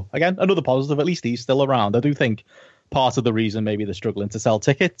Trent. But again, another positive. At least he's still around. I do think part of the reason maybe they're struggling to sell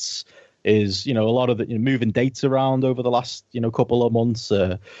tickets is a lot of the moving dates around over the last couple of months.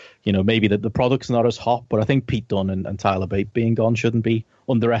 Maybe the product's not as hot, but I think Pete Dunne and Tyler Bate being gone shouldn't be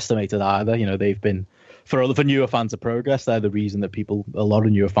underestimated either. They've been for newer fans of Progress, they're the reason that a lot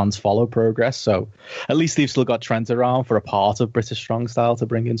of newer fans follow Progress. So at least they've still got Trent around for a part of British Strong Style to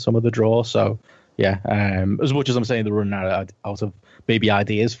bring in some of the draw. So yeah, as much as I'm saying they're running out of maybe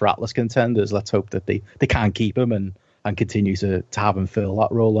ideas for Atlas contenders, let's hope that they can keep him and continue to have him fill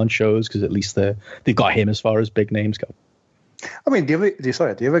that role on shows, because at least they've got him as far as big names go. I mean, the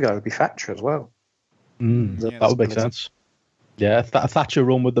other guy would be Thatcher as well. That would make sense. Yeah, a Thatcher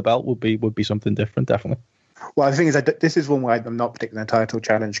run with the belt would be something different, definitely. Well, the thing is, this is one where I'm not predicting a title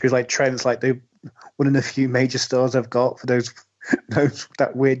challenge, because Trent's one of the few major stars I've got for those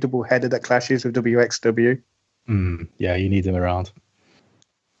that weird double header that clashes with WXW. Yeah, you need him around.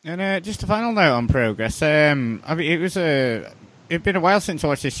 And just a final note on Progress. I mean, it'd been a while since I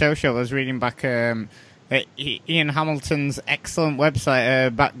watched this show. I was reading back Ian Hamilton's excellent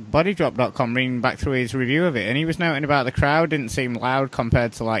website, bodydrop.com, reading back through his review of it, and he was noting about the crowd didn't seem loud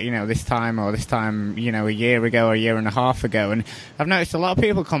compared to this time a year ago or a year and a half ago. And I've noticed a lot of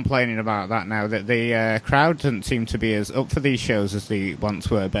people complaining about that now, that the crowd doesn't seem to be as up for these shows as they once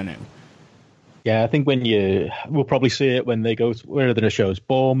were, Benno. Yeah, I think we'll probably see it when they go. Where are the shows?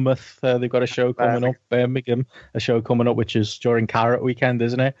 Bournemouth, they've got a show coming up. Birmingham, a show coming up, which is during Carrot Weekend,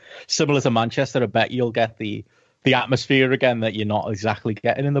 isn't it? Similar to Manchester, I bet you'll get the atmosphere again that you're not exactly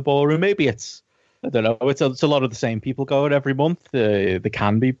getting in the ballroom. Maybe I don't know. It's a lot of the same people going every month. They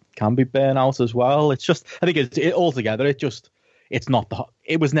can be burnout as well. It's just, I think altogether, it's not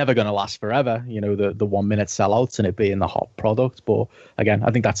it was never going to last forever, the 1 minute sellouts and it being the hot product. But again,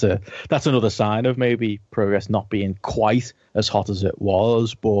 I think that's another sign of maybe Progress not being quite as hot as it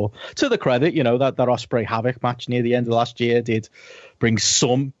was. But to the credit, that Ospreay Havoc match near the end of last year did bring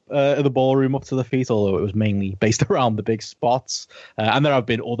some of the ballroom up to the feet, although it was mainly based around the big spots. And there have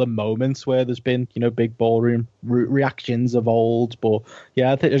been other moments where there's been, big ballroom reactions of old. But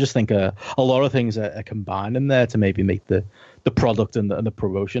yeah, I just think a lot of things are combined in there to maybe make the product and the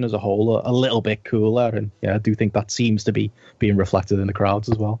promotion as a whole a little bit cooler. And yeah, I do think that seems to be being reflected in the crowds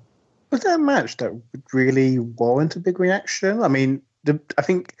as well. Was there a match that would really warrant a big reaction? I mean, I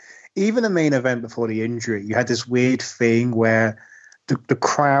think even the main event before the injury, you had this weird thing where the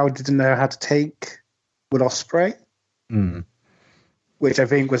crowd didn't know how to take Will Ospreay, which I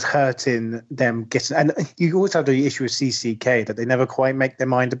think was hurting them getting. And you always have the issue with CCK that they never quite make their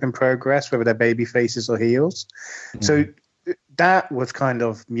mind up in progress, whether they're baby faces or heels. So that was kind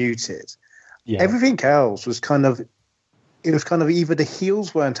of muted. Yeah. Everything else was kind of either the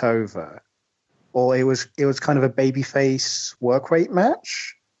heels weren't over, or it was kind of a babyface work rate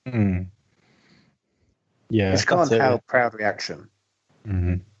match. Yeah, it's can't help crowd reaction.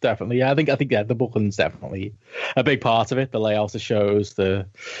 Definitely, yeah. I think the booking's definitely a big part of it. The layout of shows, the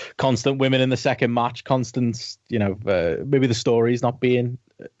constant women in the second match, constant, maybe the story's not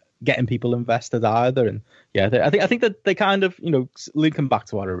getting people invested either. And yeah, I think that they kind of, linking back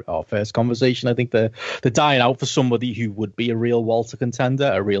to our first conversation, I think they're dying out for somebody who would be a real Walter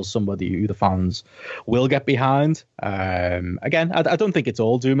contender, a real somebody who the fans will get behind. Again, I don't think it's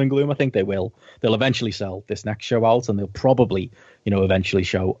all doom and gloom. I think they'll eventually sell this next show out, and they'll probably, eventually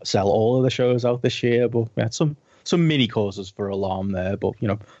sell all of the shows out this year. But yeah, some mini causes for alarm there, but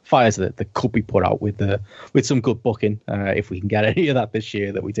fires that could be put out with some good booking if we can get any of that this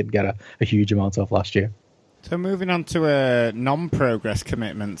year that we didn't get a huge amount of last year. So moving on to non-progress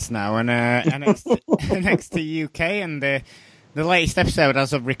commitments now, and NXT UK, and the latest episode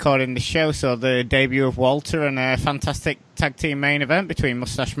as of recording the show saw the debut of Walter and a fantastic tag team main event between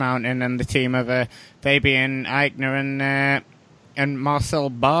Mustache Mountain and the team of Fabian Eichner and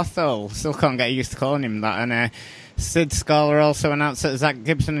Marcel Barthel. Still can't get used to calling him that. And Sid Scala also announced that Zach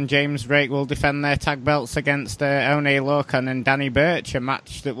Gibson and James Drake will defend their tag belts against One Lorcan and Danny Burch, a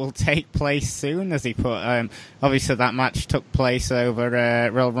match that will take place soon, as he put. Obviously, that match took place over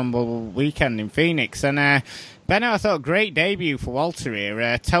Royal Rumble weekend in Phoenix. And Benno, I thought, great debut for Walter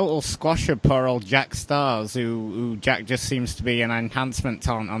here. Total squash of poor old Jack Stars, who Jack just seems to be an enhancement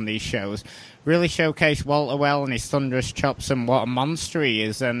talent on these shows. Really showcased Walter well and his thunderous chops and what a monster he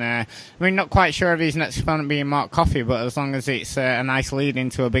is. And not quite sure of his next opponent being Mark Coffey, but as long as it's a nice lead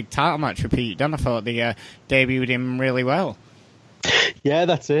into a big title match with Pete Dunne, I thought they debuted him really well. Yeah,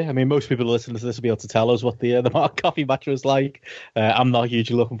 that's it. Most people listening to this will be able to tell us what the Mark Coffey match was like. I'm not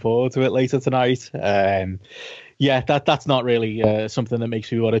hugely looking forward to it later tonight. Yeah, that's not really something that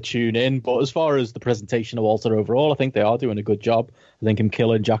makes me want to tune in. But as far as the presentation of Walter overall, I think they are doing a good job. I think him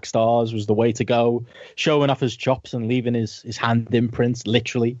killing Jack Stars was the way to go. Showing off his chops and leaving his hand imprints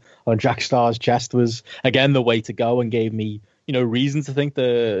literally on Jack Stars' chest was, again, the way to go, and gave me reason to think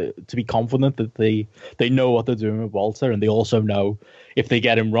to be confident that they know what they're doing with Walter, and they also know if they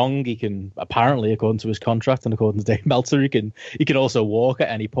get him wrong, he can, apparently, according to his contract and according to Dave Meltzer, he can also walk at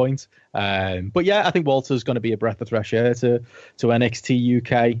any point. But yeah, I think Walter's going to be a breath of fresh air to NXT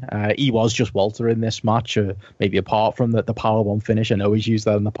UK. He was just Walter in this match, maybe apart from the Powerbomb finish. I know he's used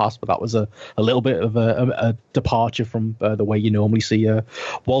that in the past, but that was a little bit of a departure from the way you normally see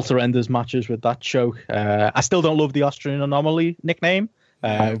Walter Enders matches with that show. I still don't love the Austrian Anomaly nickname.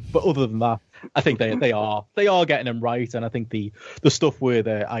 But other than that, I think they are getting him right, and I think the stuff with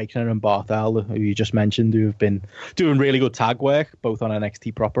Eichner and Barthel, who you just mentioned, who have been doing really good tag work both on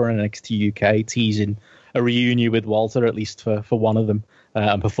NXT proper and NXT UK, teasing a reunion with Walter at least for one of them,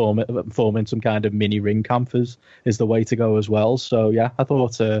 and performing some kind of mini ring camp is the way to go as well. So yeah, I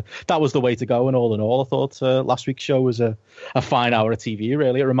thought that was the way to go. And all in all, I thought last week's show was a fine hour of TV.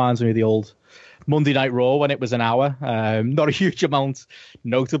 Really, it reminds me of the old Monday Night Raw when it was an hour. Not a huge amount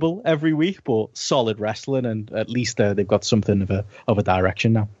notable every week, but solid wrestling, and at least they've got something of a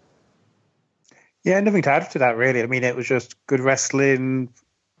direction now. Yeah, nothing to add to that, really. It was just good wrestling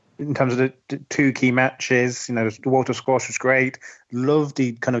in terms of the two key matches. The Walter Squash was great. Loved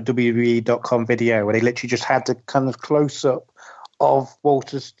the kind of WWE.com video where they literally just had the kind of close-up of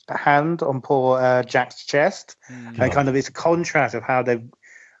Walter's hand on poor Jack's chest. And kind of it's a contrast of how they've,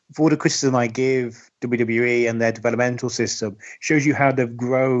 for all the criticism I give WWE and their developmental system, shows you how they've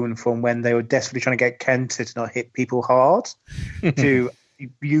grown from when they were desperately trying to get Kenta to not hit people hard to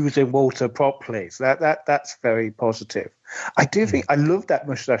using Walter properly. So that's very positive. I do think I love that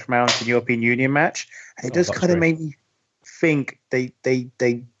Mustache Mountain European Union match. And it does kind of make me think they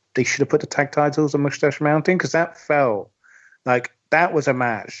should have put the tag titles on Mustache Mountain, because that felt like that was a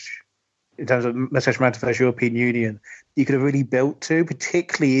match in terms of Mustache Mountain versus European Union you could have really built to,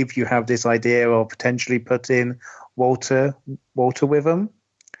 particularly if you have this idea of potentially putting Walter with them.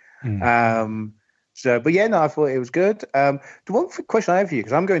 But yeah, no, I thought it was good. The one question I have for you,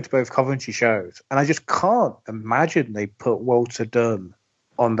 because I'm going to both Coventry shows, and I just can't imagine they put Walter Dunne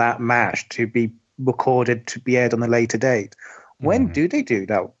on that match to be recorded to be aired on a later date. When do they do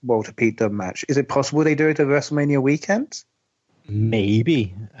that Walter Pete Dunne match? Is it possible they do it at WrestleMania weekend?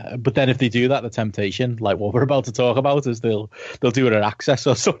 Maybe, but then if they do that, the temptation, like what we're about to talk about, is they'll do it at Access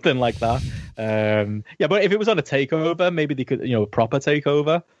or something like that. Yeah, but if it was on a takeover, maybe they could, a proper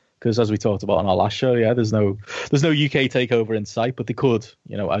takeover. Because as we talked about on our last show, yeah, there's no UK takeover in sight, but they could,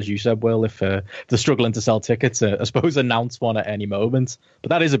 as you said, Will, if they're struggling to sell tickets, I suppose announce one at any moment. But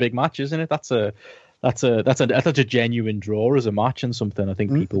that is a big match, isn't it? That's a genuine draw as a match, and something I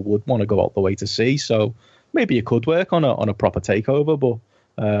think people would want to go out the way to see. So maybe it could work on a proper takeover, but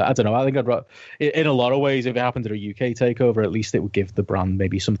I don't know. I think in a lot of ways, if it happened to a UK takeover, at least it would give the brand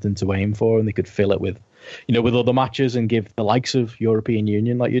maybe something to aim for, and they could fill it with, with other matches, and give the likes of European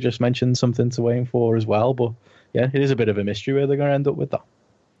Union, like you just mentioned, something to aim for as well. But yeah, it is a bit of a mystery where they're going to end up with that.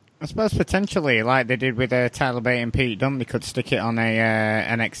 I suppose potentially, like they did with Tyler Bate and Pete Dunne, they could stick it on a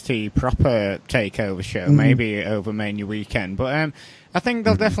NXT proper takeover show, maybe over Mania weekend. But I think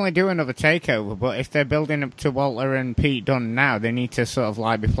they'll definitely do another takeover. But if they're building up to Walter and Pete Dunne now, they need to sort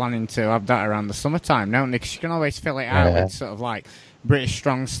of be planning to have that around the summertime, don't they? Because you can always fill it out with sort of British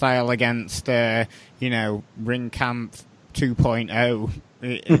Strong Style against Ring Camp 2.0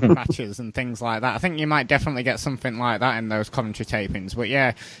 matches and things like that. I think you might definitely get something like that in those commentary tapings. But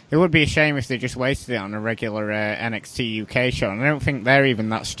yeah, it would be a shame if they just wasted it on a regular NXT UK show. And I don't think they're even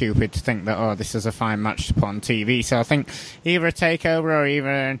that stupid to think that, this is a fine match to put on TV. So I think either a takeover or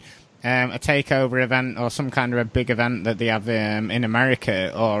even a takeover event or some kind of a big event that they have in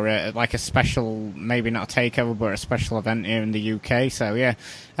America, or a special, maybe not a takeover, but a special event here in the UK. So yeah,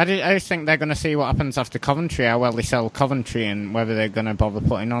 I just think they're going to see what happens after Coventry, how well they sell Coventry, and whether they're going to bother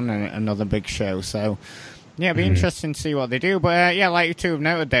putting on another big show. So yeah, it'll be interesting to see what they do. But yeah, like you two have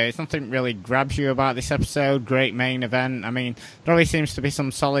noted there, it's nothing really grabs you about this episode. Great main event. I mean, there always seems to be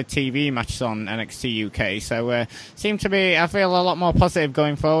some solid TV matches on NXT UK. So I feel a lot more positive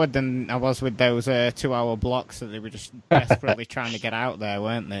going forward than I was with those 2-hour blocks that they were just desperately trying to get out there,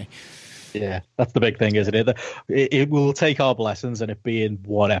 weren't they? Yeah, that's the big thing, isn't it? It will take our blessings, and it being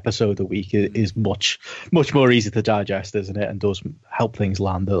one episode a week is much, much more easy to digest, isn't it? And does help things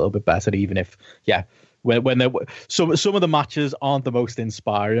land a little bit better, even if, when some of the matches aren't the most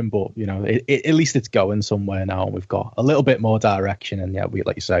inspiring, but at least it's going somewhere now, and we've got a little bit more direction. And yeah,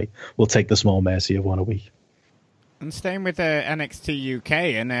 like you say, we'll take the small mercy of one a week. And staying with NXT UK,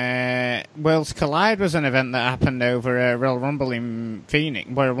 and Worlds Collide was an event that happened over Royal Rumble in Phoenix,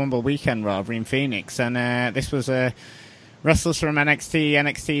 Royal Rumble weekend rather, in Phoenix, and this was wrestlers from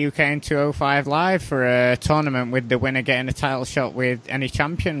NXT UK and 205 Live for a tournament, with the winner getting a title shot with any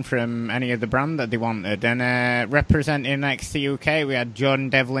champion from any of the brand that they wanted. And representing NXT UK, we had Jordan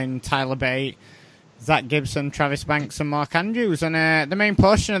Devlin, Tyler Bate, Zach Gibson, Travis Banks and Mark Andrews. And the main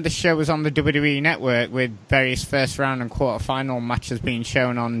portion of the show was on the WWE Network, with various first round and quarter final matches being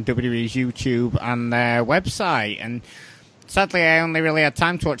shown on WWE's YouTube and their website. And sadly, I only really had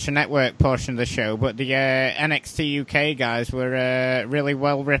time to watch the network portion of the show, but the NXT UK guys were really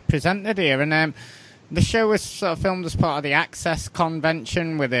well represented here. And the show was sort of filmed as part of the Access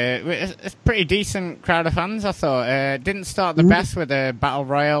convention with a pretty decent crowd of fans, I thought. Didn't start the best with a battle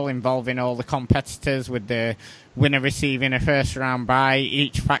royal involving all the competitors, with the winner receiving a first round bye.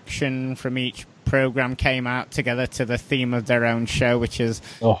 Each faction from each program came out together to the theme of their own show, which is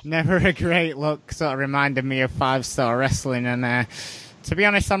never a great look. Sort of reminded me of 5-star wrestling. And to be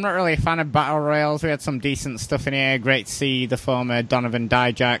honest, I'm not really a fan of battle royals. We had some decent stuff in here. Great to see the former Dominic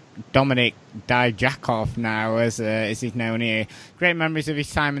Dijakoff now, as he's known here. Great memories of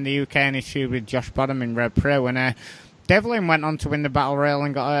his time in the UK and his feud with Josh Bottom in Red Pro. And Devlin went on to win the battle royal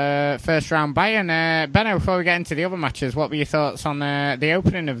and got a first round bye. And Benno, before we get into the other matches, what were your thoughts on the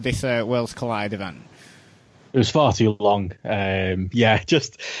opening of this Worlds Collide event? It was far too long.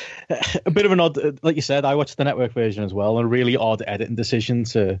 Just a bit of an odd, like you said, I watched the network version as well, and a really odd editing decision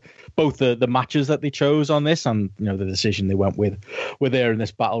to both the matches that they chose on this, and the decision they went with there in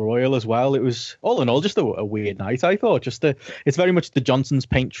this battle royal as well. It was all in all just a weird night, I thought. It's very much the Johnson's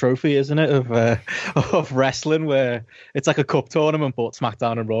Paint Trophy, isn't it, of wrestling, where it's like a cup tournament, but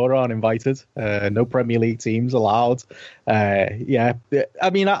SmackDown and Raw aren't invited. No Premier League teams allowed. I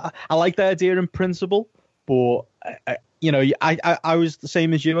mean, I like the idea in principle. But, I was the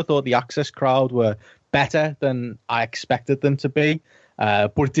same as you. I thought the Access crowd were better than I expected them to be.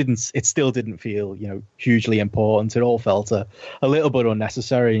 but it still didn't feel, hugely important. It all felt a little bit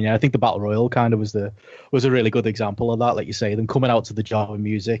unnecessary. I think the Battle Royal kind of was a really good example of that. Like you say, them coming out to the Java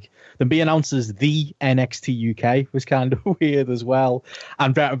music, them being announced as the NXT UK was kind of weird as well.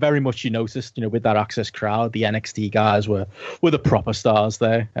 And very, very much you noticed, with that Access crowd, the NXT guys were the proper stars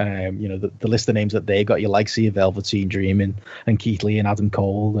there. The list of names that they got, you like see Velveteen Dream and Keith Lee and Adam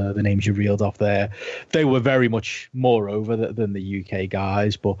Cole, the names you reeled off there, they were very much more over than the UK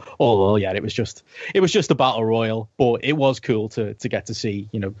guys. But although, yeah, it was just a Battle Royal, but it was cool to get to see,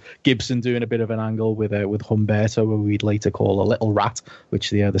 Gibson doing a bit of an angle with Humberto, who we'd later call a little rat, which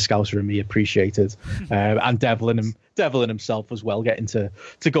the Scouser and me appreciated, and Devlin himself as well, getting to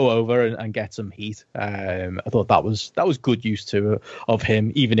go over and get some heat. I thought that was good use of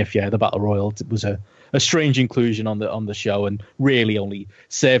him, even if the Battle Royal was a strange inclusion on the show, and really only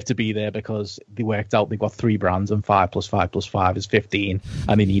served to be there because they worked out they got 3 brands and 5 + 5 + 5 is 15,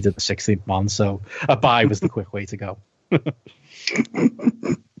 and they needed the 16th man, so a bye was the quick way to go.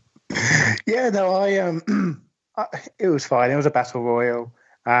 Yeah, no, it was fine. It was a Battle Royal.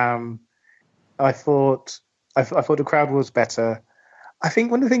 I thought the crowd was better. I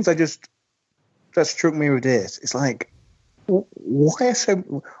think one of the things that struck me with this is like, why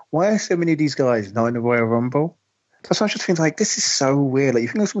are so many of these guys not in the Royal Rumble? That's why I just think like, this is so weird. Like, you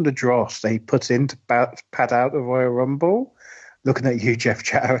think of some of the dross they put in to pad out the Royal Rumble. Looking at you, Jeff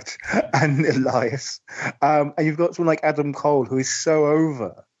Jarrett and Elias, and you've got someone like Adam Cole who is so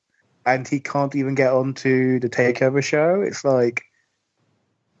over, and he can't even get onto the Takeover show. It's like,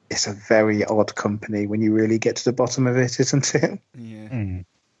 it's a very odd company when you really get to the bottom of it, isn't it? Yeah.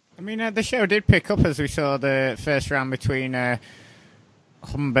 I mean, the show did pick up as we saw the first round between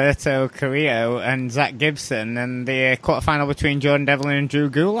Humberto Carrillo and Zach Gibson, and the quarterfinal between Jordan Devlin and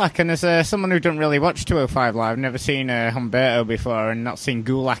Drew Gulak. And as someone who doesn't really watch 205 Live, never seen Humberto before and not seen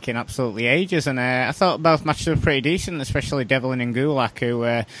Gulak in absolutely ages, and I thought both matches were pretty decent, especially Devlin and Gulak, who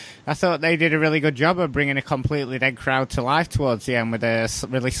I thought they did a really good job of bringing a completely dead crowd to life towards the end with a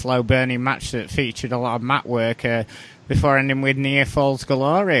really slow burning match that featured a lot of mat work before ending with near falls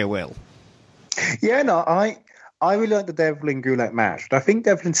galore here, Will. Yeah, no, I really like the Devlin Gulak match, but I think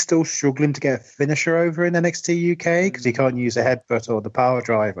Devlin's still struggling to get a finisher over in NXT UK because he can't use a headbutt or the power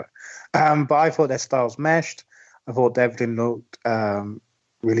driver. But I thought their styles meshed. I thought Devlin looked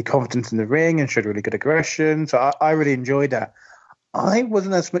really confident in the ring and showed really good aggression. So I really enjoyed that. I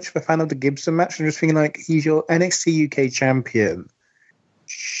wasn't as much of a fan of the Gibson match. I'm just thinking, like, he's your NXT UK champion.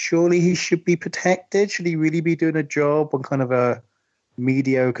 Surely he should be protected. Should he really be doing a job on kind of a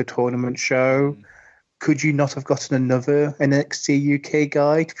mediocre tournament show? Could you not have gotten another NXT UK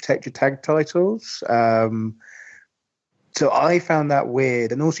guy to protect your tag titles? So I found that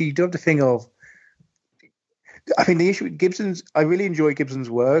weird. And also, you do have to think of, I think the issue with Gibson's, I really enjoy Gibson's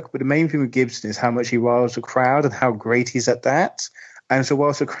work, but the main thing with Gibson is how much he riles the crowd and how great he's at that. And so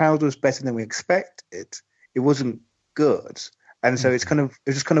whilst the crowd was better than we expected, it wasn't good. And so it's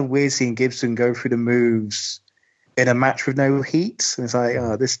just kind of weird seeing Gibson go through the moves in a match with no heat. And it's like,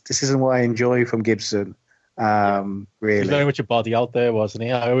 oh, this isn't what I enjoy from Gibson. Really. There's very much a body out there, wasn't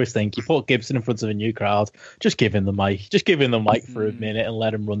he? I always think you put Gibson in front of a new crowd, just give him the mic for a minute and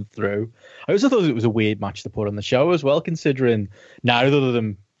let him run through. I also thought it was a weird match to put on the show as well, considering neither of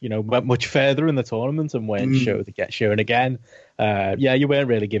them, went much further in the tournament and went show to get shown again. You weren't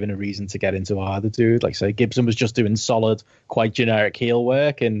really given a reason to get into either dude. Like, say, Gibson was just doing solid, quite generic heel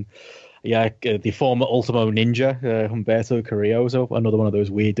work, and the former Ultimo Ninja, Humberto Carrillo, is another one of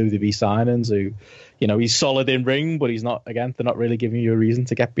those weird WWE signings who, he's solid in ring, but he's not, again, they're not really giving you a reason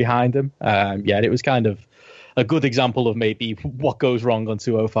to get behind him. It was kind of a good example of maybe what goes wrong on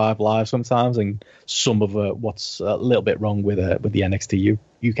 205 Live sometimes, and some of what's a little bit wrong with the NXT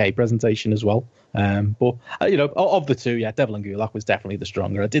UK presentation as well. But of the two, Devlin Gulak was definitely the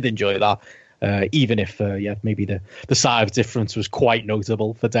stronger. I did enjoy that. Even if, maybe the size difference was quite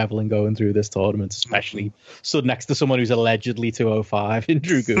notable for Devlin going through this tournament, especially stood next to someone who's allegedly 205 in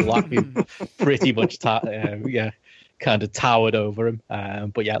Drew Gulak, who pretty much kind of towered over him.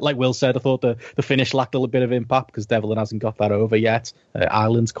 But like Will said, I thought the finish lacked a little bit of impact because Devlin hasn't got that over yet.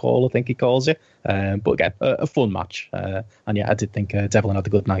 Island's Call, I think he calls it. But again, a fun match. And I did think Devlin had a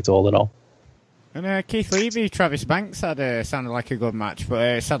good night all in all. And Keith Lee, Travis Banks had sounded like a good match,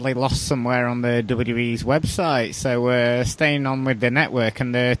 but sadly lost somewhere on the WWE's website. So staying on with the network,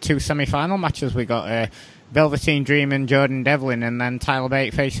 and the two semi-final matches we got, Velveteen Dream and Jordan Devlin, and then Tyler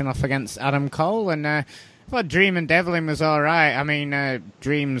Bate facing off against Adam Cole. And I thought Dream and Devlin was all right. I mean,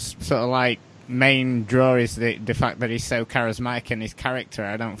 Dream's sort of like main draw is the fact that he's so charismatic in his character.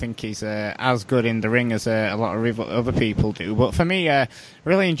 I don't think he's as good in the ring as a lot of other people do. But for me,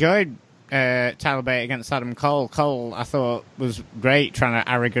 really enjoyed Tyler Bate against Adam Cole. Cole, I thought, was great, trying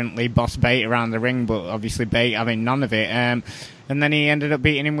to arrogantly boss Bate around the ring, but obviously Bate having none of it. And then he ended up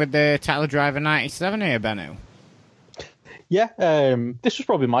beating him with the Title Driver 97 here, Benno. Yeah, this was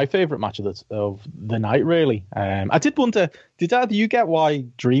probably my favourite match of the night, really. I did wonder, did you get why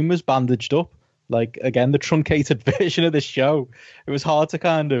Dream was bandaged up? Like, again, the truncated version of the show. It was hard to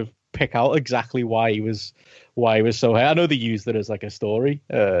kind of pick out exactly why he was so high. I know they used it as like a story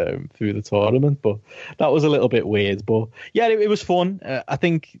through the tournament, but that was a little bit weird. But yeah, it was fun. I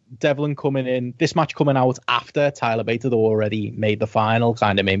think Devlin this match coming out after Tyler Bate had already made the final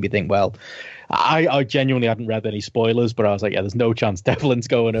kind of made me think, well, I genuinely hadn't read any spoilers, but I was like, yeah, there's no chance Devlin's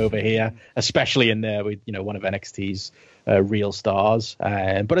going over here, especially in there with, one of NXT's real stars.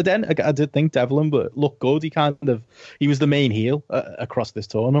 But then I did think Devlin looked good. He was the main heel across this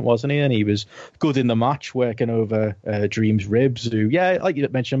tournament, wasn't he? And he was good in the match, working over Dream's ribs, who, yeah, like you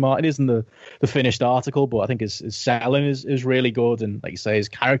mentioned, Martin, isn't the finished article, but I think his selling is really good. And like you say, his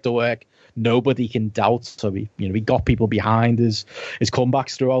character work, nobody can doubt. So he got people behind his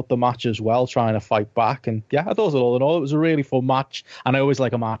comebacks throughout the match as well, trying to fight back. And yeah, I thought all in all, it was a really fun match. And I always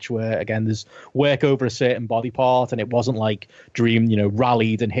like a match where, again, there's work over a certain body part, and it wasn't like Dream,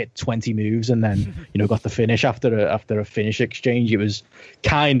 rallied and hit 20 moves and then, got the finish after a finish exchange. It was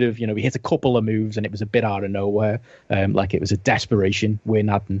kind of, we hit a couple of moves and it was a bit out of nowhere. Like it was a desperation win,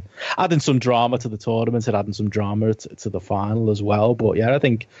 adding some drama to the tournament and adding some drama to the final as well. But yeah, I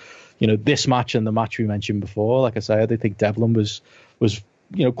think, this match and the match we mentioned before, like I said, I think Devlin was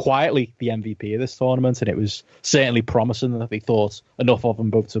quietly the MVP of this tournament, and it was certainly promising that they thought enough of him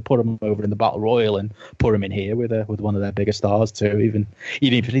both to put him over in the Battle Royal and put him in here with one of their bigger stars too, even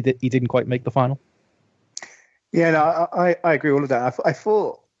if he didn't quite make the final. Yeah, no, I agree all of that. I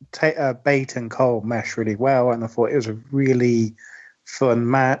thought Bate and Cole meshed really well, and I thought it was a really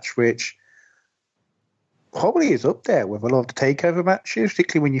fun match, which probably is up there with a lot of the takeover matches,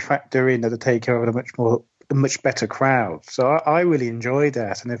 particularly when you factor in that the takeover had a much better crowd. So I really enjoyed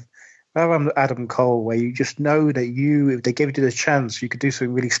that. And if I'm Adam Cole, where you just know that if they gave you the chance, you could do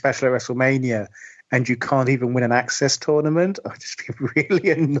something really special at WrestleMania, and you can't even win an Access tournament, I'd just be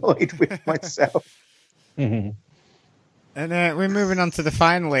really annoyed with myself. Mm-hmm. And we're moving on to the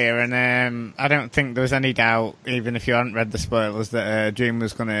final here, and I don't think there was any doubt, even if you hadn't read the spoilers, that Dream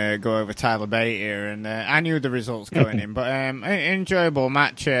was going to go over Tyler Bate here, and I knew the results going in, but an enjoyable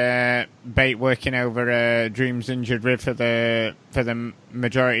match. Bate working over Dream's injured rib for the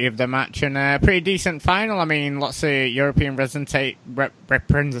majority of the match, and a pretty decent final. I mean, lots of European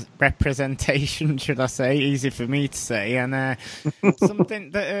representation, should I say? Easy for me to say, and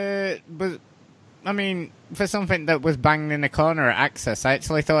something that was. I mean, for something that was banged in the corner at Access, I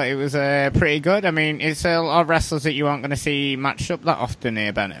actually thought it was pretty good. I mean, it's a lot of wrestlers that you aren't going to see matched up that often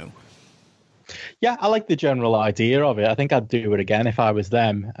here, Benno. Yeah, I like the general idea of it. I think I'd do it again if I was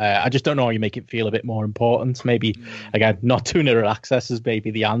them. I just don't know how you make it feel a bit more important. Maybe, again, not doing it at Access is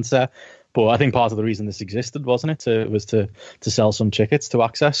maybe the answer. But I think part of the reason this existed, wasn't it, was to sell some tickets to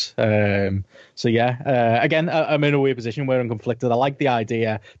Access. So yeah, again, I'm in a weird position where I'm conflicted. I like the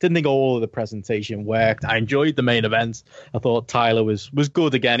idea. Didn't think all of the presentation worked. I enjoyed the main event. I thought Tyler was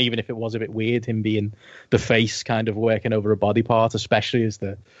good again, even if it was a bit weird, him being the face, kind of working over a body part, especially as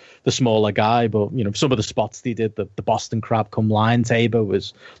the smaller guy. But some of the spots he did, the Boston Crab come lion taber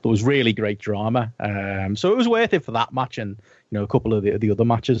was really great drama. So it was worth it for that match, and a couple of the other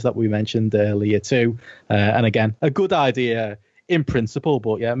matches that we mentioned earlier too. And again, a good idea in principle,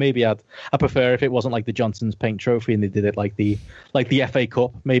 but yeah, maybe I prefer if it wasn't like the Johnson's Paint Trophy and they did it like the FA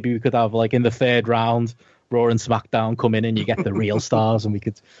Cup. Maybe we could have, like, in the third round, Raw and SmackDown come in and you get the real stars, and we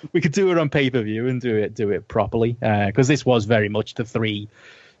could do it on pay-per-view and do it properly, because this was very much the three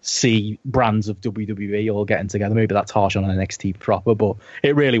C brands of WWE all getting together. Maybe that's harsh on NXT proper, but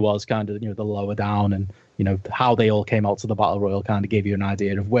it really was kind of the lower down, and how they all came out to the Battle Royal kind of gave you an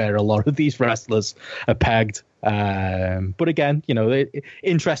idea of where a lot of these wrestlers are pegged. But again,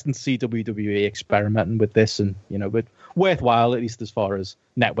 interesting to see WWE experimenting with this, and but worthwhile, at least as far as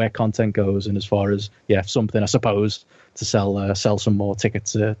network content goes, and as far as something I suppose to sell some more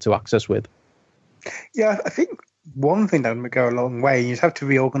tickets to Access with. Yeah, I think one thing that would go a long way. You just have to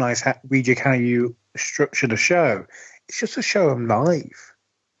reorganize how you structure the show. It's just to show them live.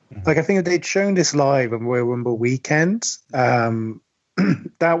 Like, I think if they'd shown this live on Royal Rumble weekend,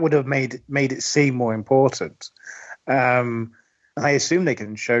 that would have made it seem more important. And I assume they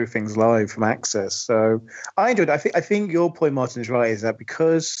can show things live from Access. So I enjoyed it. I think your point, Martin, is right, is that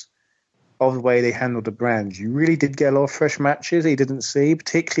because of the way they handled the brands, you really did get a lot of fresh matches that you didn't see,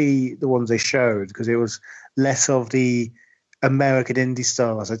 particularly the ones they showed, because it was less of the American indie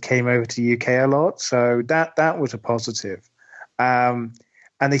stars that came over to the UK a lot. So that was a positive. And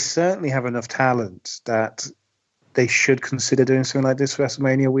they certainly have enough talent that they should consider doing something like this for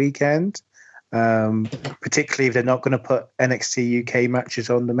WrestleMania weekend, particularly if they're not going to put NXT UK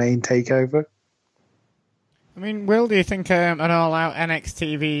matches on the main takeover. I mean, Will, do you think an all-out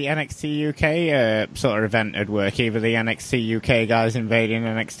NXT v NXT UK sort of event would work? Either the NXT UK guys invading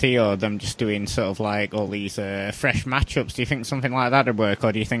NXT or them just doing sort of like all these fresh matchups? Do you think something like that would work,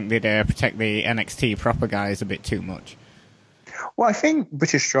 or do you think they'd protect the NXT proper guys a bit too much? Well, I think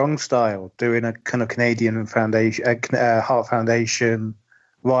British Strong Style doing a kind of Canadian Foundation, Heart Foundation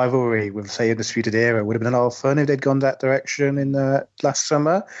rivalry with, say, Undisputed Era would have been a lot of fun if they'd gone that direction in last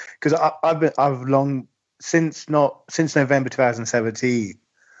summer. Because I've long since November 2017,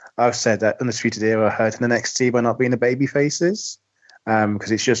 I've said that Undisputed Era hurt in NXT by not being the baby faces,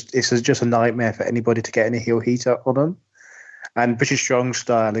 because it's just a nightmare for anybody to get any heel heat up on them. And British Strong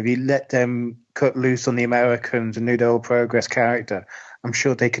Style, if you let them cut loose on the Americans and New Day Progress character, I'm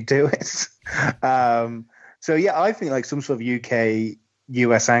sure they could do it. So yeah, I think like some sort of UK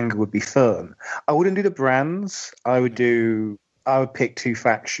US angle would be fun. I wouldn't do the brands. I would pick two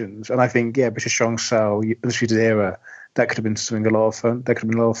factions, and I think British Strong Style, Undisputed Era, that could have been something a lot of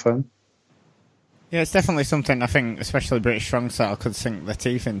fun. Yeah, it's definitely something I think, especially British Strong Style, could sink their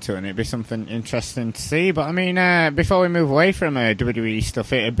teeth into, and it'd be something interesting to see. But I mean, before we move away from WWE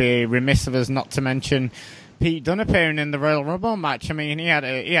stuff, it'd be remiss of us not to mention Pete Dunne appearing in the Royal Rumble match. I mean, he had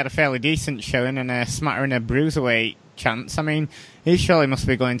a fairly decent showing and a smattering of bruiserweight chance. I mean, he surely must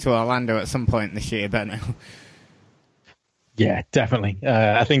be going to Orlando at some point this year, Benno. Yeah, definitely.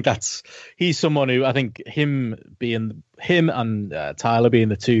 I think he's someone who, I think him and Tyler being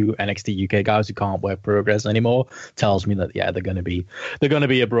the two NXT UK guys who can't wear Progress anymore tells me that they're going to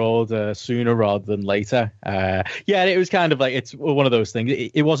be abroad sooner rather than later. It was kind of like, it's one of those things.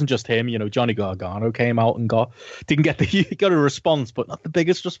 It wasn't just him, Johnny Gargano came out and got a response, but not the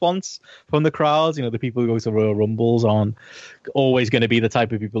biggest response from the crowds. The people who go to Royal Rumbles aren't always going to be the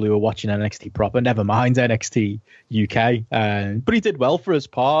type of people who are watching NXT proper, never mind NXT UK. But he did well for his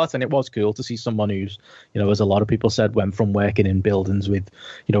part, and it was cool to see someone who's, as a lot of people said, went from working in buildings with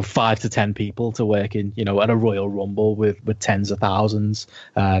 5 to 10 people to working at a Royal Rumble with tens of thousands.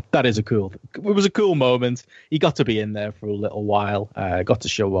 It was a cool moment. He got to be in there for a little while, got to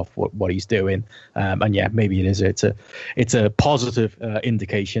show off what he's doing, and maybe it's a positive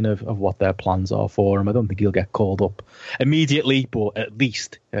indication of what their plans are for him. I don't think he'll get called up immediately, but at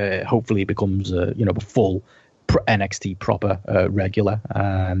least hopefully becomes a full NXT proper regular,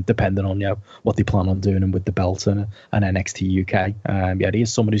 depending on what they plan on doing with the belt and NXT UK. He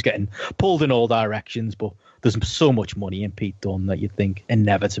is someone who's getting pulled in all directions, but there's so much money in Pete Dunne that you'd think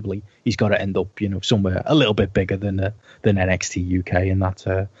inevitably he's got to end up somewhere a little bit bigger than NXT UK in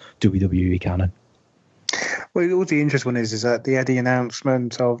that WWE canon. Well, all the interesting one is that they had the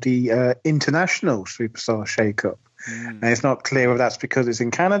announcement of the international superstar shake-up, and it's not clear whether that's because it's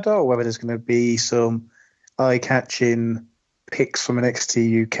in Canada or whether there's going to be some eye-catching picks from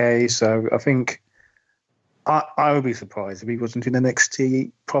NXT UK. So I think I would be surprised if he wasn't in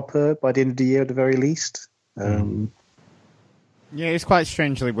NXT proper by the end of the year at the very least. Yeah, it's quite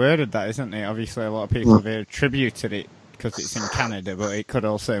strangely worded, that, isn't it? Obviously, a lot of people have attributed it because it's in Canada, but it could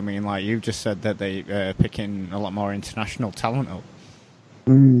also mean, like you just said, that they're picking a lot more international talent up.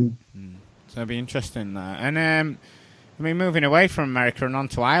 So it'll be interesting there. And moving away from America and on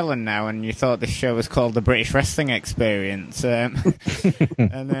to Ireland now, and you thought this show was called the British Wrestling Experience. And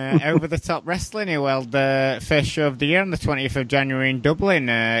Over the Top Wrestling, who held the first show of the year on the 20th of January in Dublin,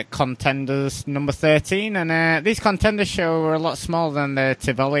 Contenders number 13. And these Contenders shows were a lot smaller than the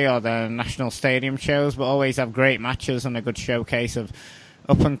Tivoli or the National Stadium shows, but always have great matches and a good showcase of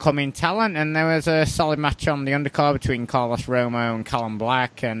up-and-coming talent. And there was a solid match on the undercard between Carlos Romo and Callum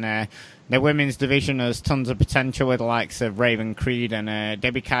Black, and the women's division has tons of potential with the likes of Raven Creed and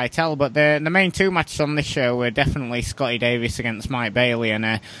Debbie Keitel. But the main two matches on this show were definitely Scotty Davis against Mike Bailey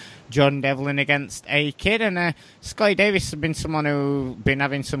and Jordan Devlin against A-Kid. And Scotty Davis has been someone who's been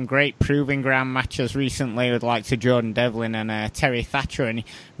having some great proving ground matches recently with the likes of Jordan Devlin and Terry Thatcher, and he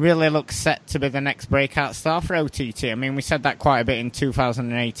really looks set to be the next breakout star for OTT. I mean, we said that quite a bit in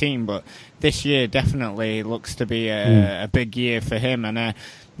 2018, but this year definitely looks to be a big year for him. And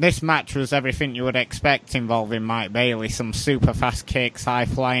this match was everything you would expect involving Mike Bailey. Some super fast kicks, high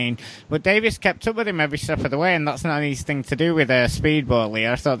flying. But Davis kept up with him every step of the way, and that's not an easy thing to do with Speedball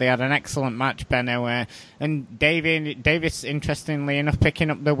here. I thought they had an excellent match, Benno. And Davis, interestingly enough,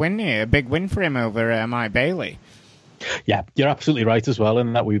 picking up the win here. A big win for him over Mike Bailey. Yeah, you're absolutely right as well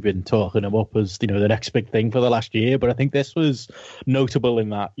in that we've been talking him up as, the next big thing for the last year. But I think this was notable in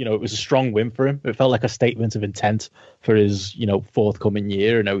that, it was a strong win for him. It felt like a statement of intent for his, forthcoming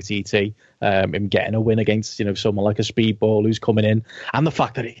year in OTT. Him getting a win against, someone like a Speedball who's coming in. And the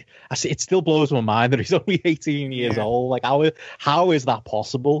fact that it still blows my mind that he's only 18 years old. Like, how is that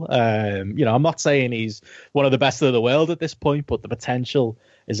possible? I'm not saying he's one of the best of the world at this point, but the potential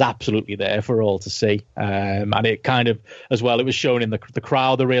is absolutely there for all to see. And it kind of, as well, it was shown in the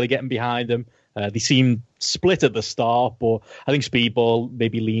crowd are really getting behind him. They seemed split at the start, but I think Speedball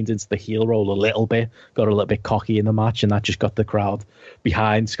maybe leaned into the heel roll a little bit, got a little bit cocky in the match, and that just got the crowd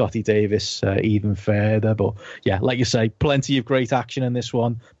behind Scotty Davis even further. But yeah, like you say, plenty of great action in this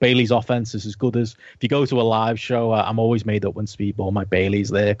one. Bailey's offense is as good as, if you go to a live show, I'm always made up when Speedball, Mike Bailey's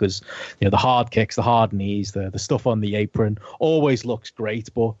there, because the hard kicks, the hard knees, the stuff on the apron always looks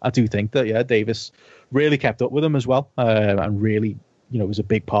great. But I do think that, Davis really kept up with him as well, and really, was a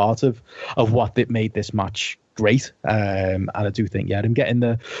big part of what that made this match great. And I do think, him getting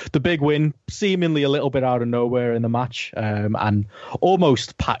the big win, seemingly a little bit out of nowhere in the match, and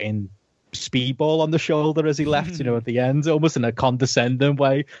almost patting Speedball on the shoulder as he left, at the end, almost in a condescending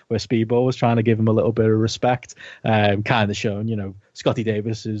way, where Speedball was trying to give him a little bit of respect, kind of showing, Scotty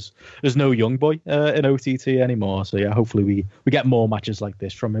Davis is no young boy in OTT anymore. So hopefully we get more matches like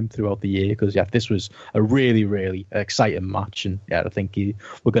this from him throughout the year, because this was a really, really exciting match, and I think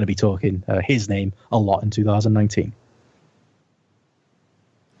we're going to be talking his name a lot in 2019.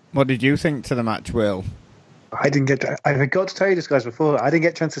 What did you think to the match, Will? I forgot to tell you this, guys, before. I didn't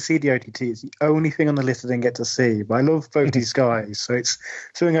get a chance to see the OTT. It's the only thing on the list I didn't get to see. But I love both these guys, so it's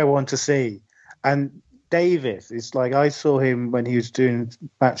something I want to see. And Davis, it's like I saw him when he was doing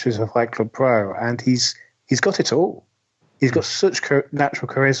matches with Fight Club Pro, and he's got it all. He's got such natural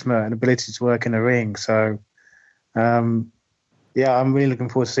charisma and ability to work in a ring. So, I'm really looking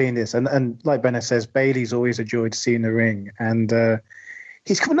forward to seeing this. And like Bennett says, Bailey's always a joy to see in the ring. And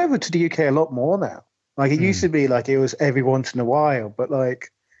he's coming over to the UK a lot more now. Like, it used to be like it was every once in a while, but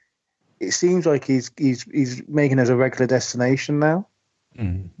like it seems like he's making us a regular destination now. I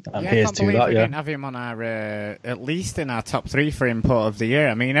can't believe we didn't have him on our at least in our top 3 for import of the year.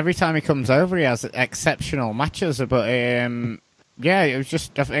 I mean, every time he comes over, he has exceptional matches. But it was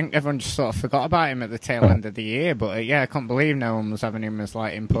just, I think everyone just sort of forgot about him at the tail end of the year. But I can't believe no one was having him as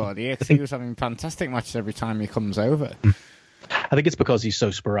like import of the year, because he was having fantastic matches every time he comes over. I think it's because he's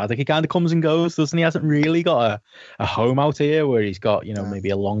so sporadic. He kind of comes and goes, doesn't he? Hasn't really got a home out here where he's got, maybe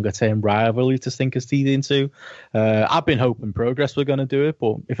a longer term rivalry to sink his teeth into. I've been hoping Progress were going to do it,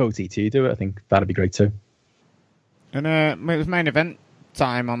 but if OTT do it, I think that'd be great too. And it was main event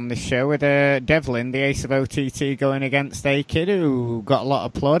time on this show with Devlin, the ace of OTT, going against A-Kid, who got a lot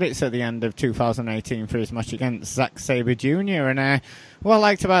of plaudits at the end of 2018 for his match against Zack Sabre Jr. And what I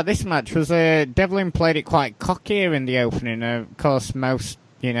liked about this match was Devlin played it quite cocky in the opening. Of course, most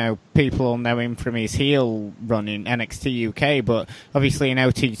people will know him from his heel run in NXT UK, but obviously in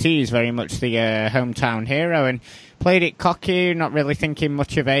OTT he's very much the hometown hero, and played it cocky, not really thinking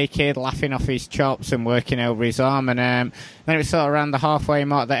much of A-Kid, laughing off his chops and working over his arm. And then it was sort of around the halfway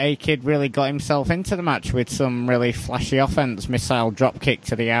mark that A-Kid really got himself into the match with some really flashy offense, missile dropkick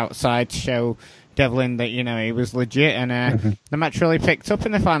to the outside to show Devlin that, he was legit. And the match really picked up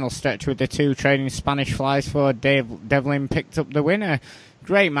in the final stretch with the 2 trading Spanish flies for Devlin picked up the winner.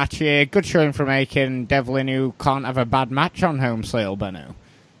 Great match here. Good showing from A-Kid and Devlin, who can't have a bad match on home soil, Benno.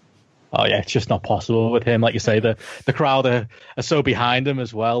 Oh yeah, it's just not possible with him. Like you say, the crowd are so behind him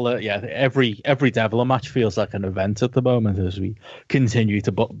as well. Every Devlin match feels like an event at the moment as we continue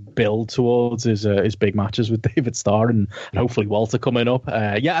to build towards his big matches with David Starr and hopefully Walter coming up.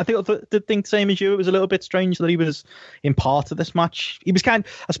 I think same as you. It was a little bit strange that he was in part of this match. He was I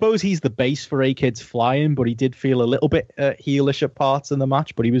suppose he's the base for A-Kid's flying, but he did feel a little bit heelish at parts in the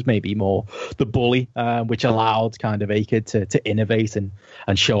match. But he was maybe more the bully, which allowed kind of A-Kid to innovate and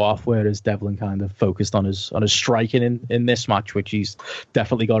show off where whereas Devlin kind of focused on his striking in this match, which he's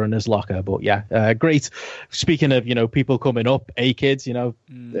definitely got in his locker. But yeah, great. Speaking of, people coming up, A-Kids, him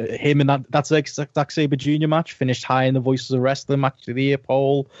in that Zack Sabre Jr. match finished high in the Voices of Wrestling Match of the Year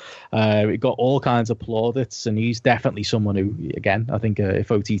poll. He got all kinds of plaudits, and he's definitely someone who, again, I think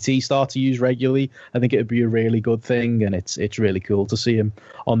if OTT start to use regularly, I think it would be a really good thing, and it's really cool to see him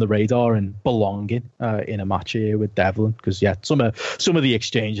on the radar and belonging in a match here with Devlin, because yeah, some of the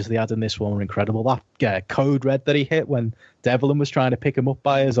exchanges they had in this one were incredible. That code red that he hit when Devlin was trying to pick him up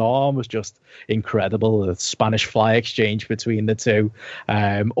by his arm was just incredible. The Spanish fly exchange between the two,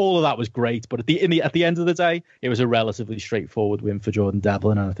 all of that was great. But at the end of the day, it was a relatively straightforward win for Jordan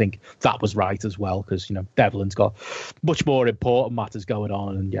Devlin, and I think that was right as well, because Devlin's got much more important matters going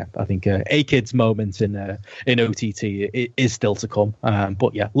on, and yeah, I think A-Kid's moment in OTT is still to come.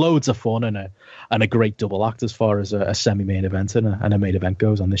 But yeah, loads of fun and a great double act as far as a semi-main event and a main event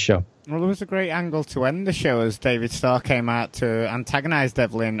goes on this show. Well, there was a great angle to end the show as David Starr came out to antagonise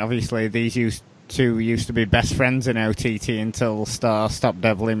Devlin. Obviously, these two used to be best friends in OTT until Starr stopped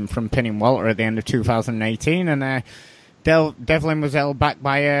Devlin from pinning Walter at the end of 2018, and Devlin was held back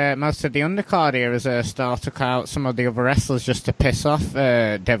by most of the undercard here as Starr took out some of the other wrestlers just to piss off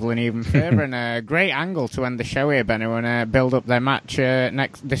Devlin even further. And a great angle to end the show here, Benno, and build up their match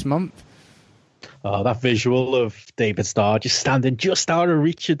this month. Oh, that visual of David Starr just standing just out of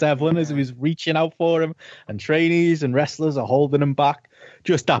reach of Devlin as he was reaching out for him, and trainees and wrestlers are holding him back.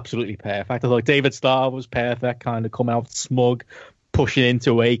 Just absolutely perfect. I thought David Starr was perfect, kind of coming out smug, pushing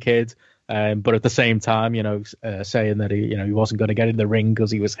into A-Kid. But at the same time, saying that he wasn't going to get in the ring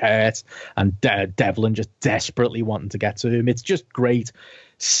because he was hurt, and Devlin just desperately wanting to get to him. It's just great,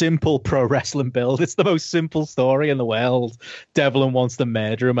 simple pro wrestling build. It's the most simple story in the world. Devlin wants to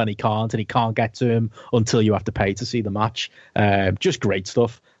murder him, and he can't get to him until you have to pay to see the match. Just great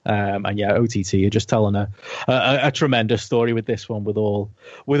stuff. And yeah, OTT are just telling a tremendous story with this one, with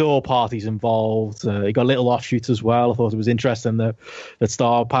all parties involved. You got little offshoots as well. I thought it was interesting that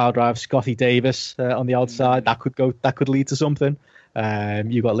Starr power drive Scotty Davis on the outside. That could lead to something.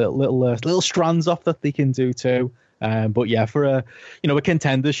 You got little strands off that they can do too. But yeah, for a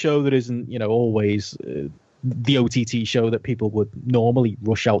contender show that isn't always the OTT show that people would normally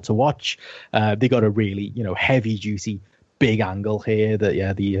rush out to watch, they got a really heavy duty big angle here that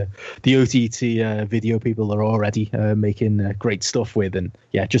the OTT video people are already making great stuff with, and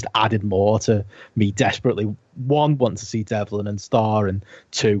yeah, just added more to me desperately wanting to see Devlin and Starr, and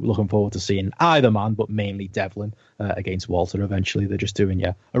two, looking forward to seeing either man, but mainly Devlin against Walter eventually. They're just doing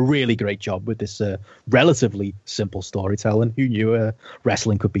a really great job with this relatively simple storytelling. Who knew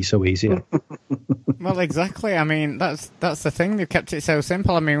wrestling could be so easy? Well, exactly. I mean, that's the thing. They've kept it so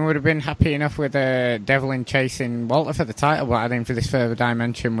simple. I mean, we would have been happy enough with Devlin chasing Walter for the title, but adding for this further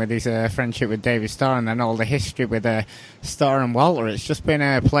dimension with his friendship with David Starr, and then all the history with Starr and Walter. It's just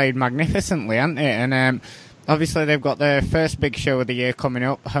been played magnificently, hasn't it? And obviously, they've got their first big show of the year coming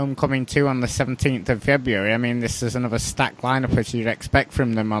up, Homecoming 2 on the 17th of February. I mean, this is another stacked lineup as you'd expect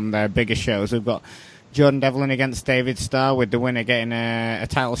from them on their bigger shows. We've got Jordan Devlin against David Starr, with the winner getting a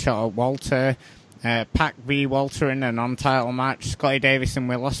title shot at Walter. Pac v Walter in a non-title match. Scotty Davis and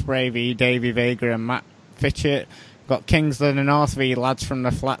Will Ospreay v Davey Vega and Matt Fitchett. Got Kingsland and North v Lads from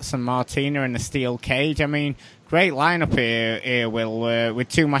the Flats and Martina in the steel cage. I mean, great lineup here, Will, with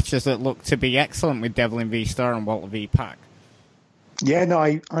two matches that look to be excellent, with Devlin v Starr and Walter v Pac. Yeah, no,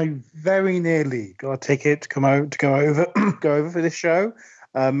 I very nearly got a ticket to go over for this show,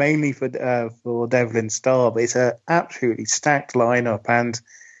 mainly for Devlin Starr, but it's an absolutely stacked lineup, and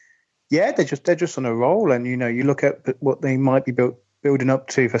yeah, they're just on a roll. And you look at what they might be building up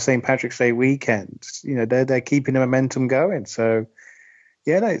to for St. Patrick's Day weekend. They're keeping the momentum going. So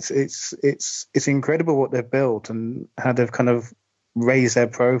yeah, no, it's incredible what they've built and how they've kind of raised their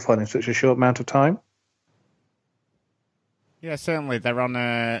profile in such a short amount of time. Yeah, certainly they're on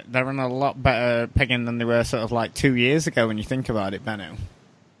a lot better pegging than they were sort of like 2 years ago when you think about it, Benno.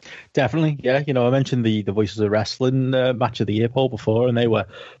 Definitely, yeah. I mentioned the Voices of Wrestling match of the year poll before, and they were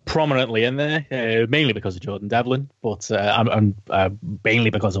prominently in there, mainly because of Jordan Devlin, but mainly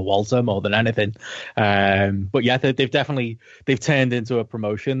because of Walter more than anything. But yeah, they've turned into a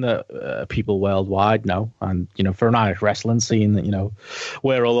promotion that people worldwide know, and for an Irish wrestling scene, that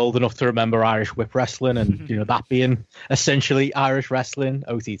we're all old enough to remember Irish whip wrestling, and that being essentially Irish wrestling.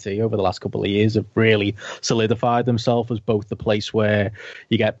 OTT over the last couple of years have really solidified themselves as both the place where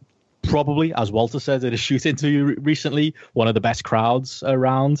you get, probably, as Walter said at a shoot interview recently, one of the best crowds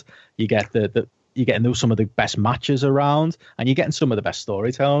around. You get the you're getting some of the best matches around, and you're getting some of the best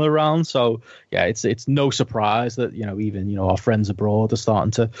storytelling around. So yeah, it's no surprise that even our friends abroad are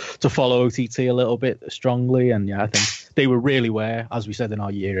starting to follow OTT a little bit strongly. And yeah, I think they were really where, as we said in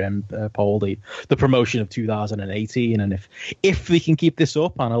our year-end poll, the promotion of 2018. And if they can keep this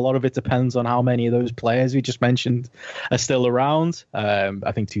up, and a lot of it depends on how many of those players we just mentioned are still around,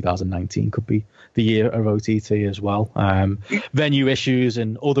 I think 2019 could be the year of OTT as well. Venue issues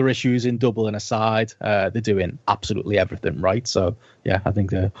and other issues in Dublin aside, they're doing absolutely everything right. So yeah, I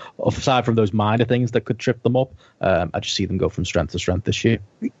think aside from those minor things that could trip them up, I just see them go from strength to strength this year.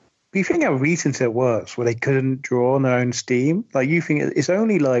 Do you think how recent it was where they couldn't draw on their own steam? Like, you think it's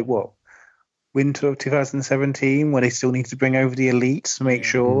only like winter of 2017 where they still need to bring over the elites to make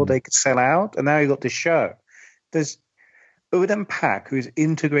sure they could sell out, and now you got this show. There's other than Pac, who's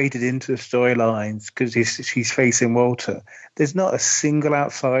integrated into the storylines because he's facing Walter. There's not a single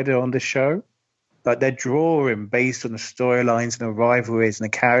outsider on the show. Like, they're drawing based on the storylines and the rivalries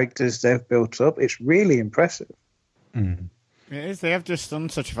and the characters they've built up. It's really impressive. It is. They have just done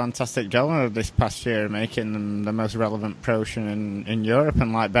such a fantastic job this past year, making them the most relevant promotion in Europe.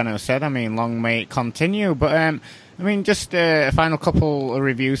 And like Benno said, I mean, long may it continue. But I mean, just a final couple of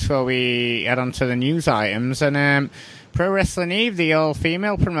reviews before we head on to the news items. And Pro Wrestling Eve, the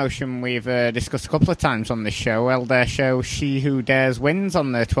all-female promotion we've discussed a couple of times on this show, held their show She Who Dares Wins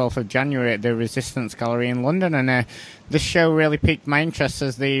on the 12th of January at the Resistance Gallery in London. And this show really piqued my interest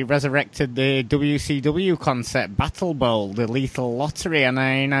as they resurrected the WCW concept Battle Bowl, the Lethal Lottery. And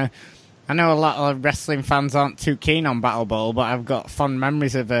I know a lot of wrestling fans aren't too keen on Battle Bowl, but I've got fond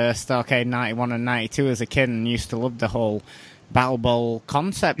memories of Starrcade 91 and 92 as a kid and used to love the whole Battle Bowl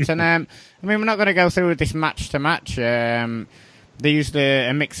concept. And I mean, we're not going to go through this match to match. They used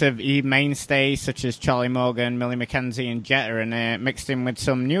a mix of mainstays such as Charlie Morgan, Millie McKenzie and Jetta, and mixed in with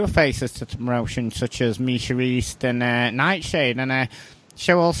some newer faces to the promotion such as Misha East and Nightshade. And the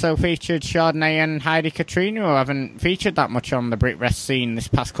show also featured Chardonnay and Heidi Katrina, who haven't featured that much on the BritWres scene this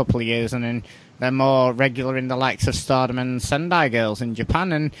past couple of years, and then they're more regular in the likes of Stardom and Sendai Girls in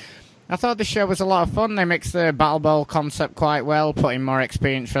Japan. And I thought the show was a lot of fun. They mixed the Battle Bowl concept quite well, putting more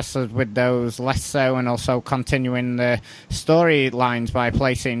experienced wrestlers with those less so, and also continuing the storylines by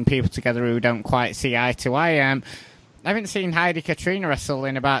placing people together who don't quite see eye to eye. I haven't seen Heidi Katrina wrestle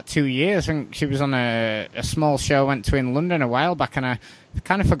in about 2 years. I think she was on a small show I went to in London a while back, and I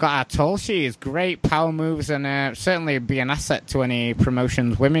kind of forgot how tall she is. Great power moves, and certainly be an asset to any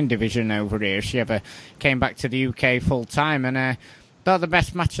promotion's women division over here if she ever came back to the UK full time. And thought the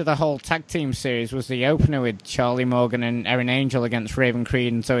best match of the whole tag team series was the opener with Charlie Morgan and Erin Angel against Raven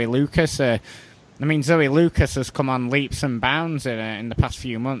Creed and Zoe Lucas. I mean, Zoe Lucas has come on leaps and bounds in the past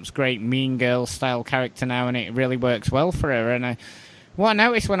few months. Great Mean Girl style character now, and it really works well for her. And what I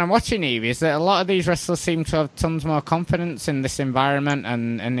noticed when I'm watching Eve is that a lot of these wrestlers seem to have tons more confidence in this environment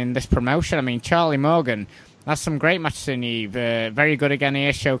and in this promotion. I mean, Charlie Morgan has some great matches in Eve. Very good again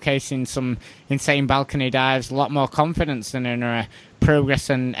here, showcasing some insane balcony dives. A lot more confidence than in her Progress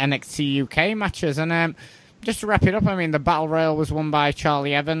and NXT UK matches. And just to wrap it up, I mean, the Battle Royal was won by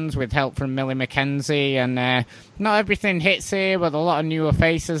Charlie Evans with help from Millie McKenzie, and not everything hits here, but a lot of newer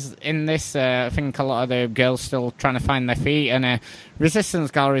faces in this. I think a lot of the girls still trying to find their feet, and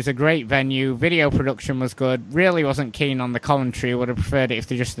Resistance Gallery is a great venue. Video production was good. Really wasn't keen on the commentary. Would have preferred it if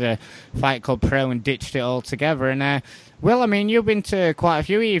they just did a Fight Club Pro and ditched it all together. And Will, I mean, you've been to quite a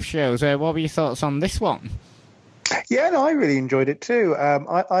few Eve shows. What were your thoughts on this one? Yeah, no, I really enjoyed it too.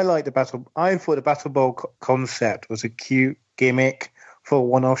 I like the Battle. I thought the Battle Bowl concept was a cute gimmick for a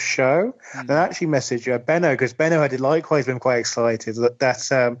one-off show. And I actually messaged Benno, because Benno had likewise been quite excited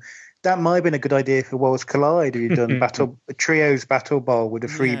that might have been a good idea for Worlds Collide if you'd done Trios Battle Bowl with the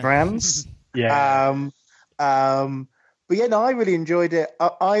three brands. Yeah. But yeah, no, I really enjoyed it.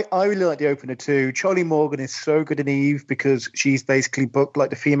 I really like the opener too. Charlie Morgan is so good in Eve because she's basically booked like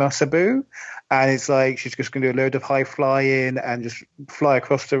the female Sabu. And it's like she's just going to do a load of high flying and just fly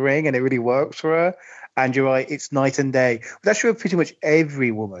across the ring, and it really works for her. And you're right, it's night and day. But that's true of pretty much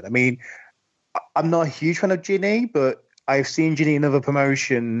every woman. I mean, I'm not a huge fan of Ginny, but I've seen Ginny in other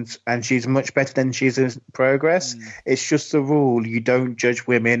promotions, and she's much better than she's in Progress. It's just the rule. You don't judge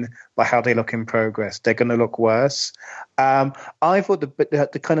women by how they look in Progress. They're going to look worse. I thought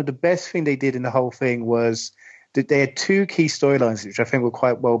the kind of the best thing they did in the whole thing was that they had two key storylines, which I think were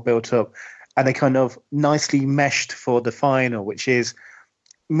quite well built up, and they kind of nicely meshed for the final, which is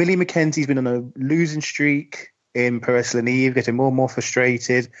Millie McKenzie's been on a losing streak in Pro Wrestling Eve, getting more and more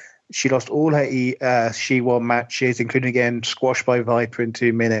frustrated. She lost all her She-Won matches, including getting squashed by Viper in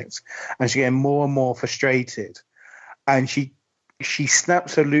 2 minutes. And she's getting more and more frustrated. And she she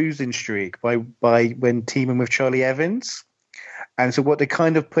snaps her losing streak by when teaming with Charlie Evans. And so what they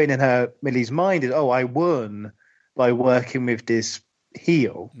kind of put in her Millie's mind is, oh, I won by working with this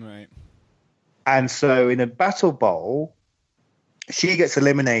heel. Right. And so in a battle bowl, she gets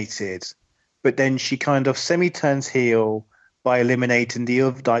eliminated, but then she kind of semi-turns heel by eliminating the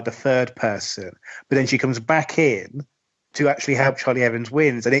other, like the third person. But then she comes back in to actually help Charlie Evans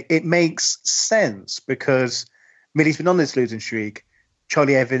wins. And it makes sense because Millie's been on this losing streak.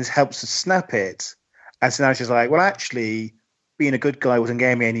 Charlie Evans helps to snap it. And so now she's like, well, actually, being a good guy wasn't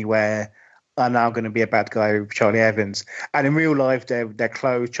getting me anywhere. I'm now going to be a bad guy with Charlie Evans. And in real life, they're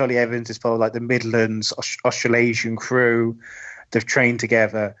close. Charlie Evans is part of like the Midlands Australasian crew. They've trained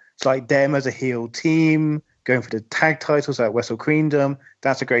together. It's like them as a heel team going for the tag titles at Wrestle Queendom.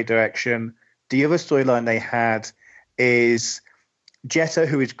 That's a great direction. The other storyline they had is Jetta,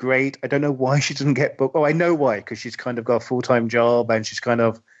 who is great. I don't know why she doesn't get booked. Oh, I know why, because she's kind of got a full-time job and she's kind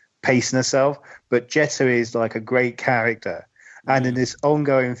of pacing herself. But Jetta is like a great character. And in this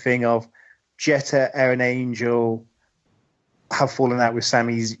ongoing thing of Jetta, Aaron Angel have fallen out with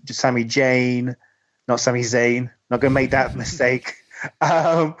Sami Zayn, not Sami Zayn. Not going to make that mistake.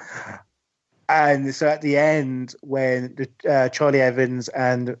 And so at the end, when Charlie Evans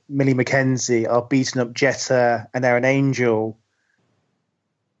and Millie McKenzie are beating up Jetta and Aaron Angel,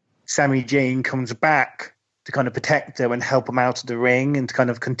 Sami Zayn comes back to kind of protect her and help them out of the ring and to kind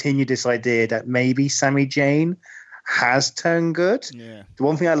of continue this idea that maybe Sami Zayn has turned good. Yeah. The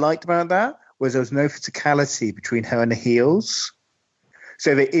one thing I liked about that was there was no physicality between her and the heels.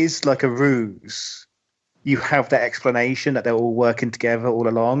 So there is like a ruse. You have that explanation that they're all working together all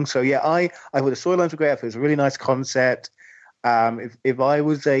along. So yeah, I thought the storylines were great. It was a really nice concept. If I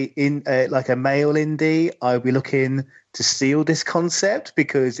was like a male indie, I'd be looking to steal this concept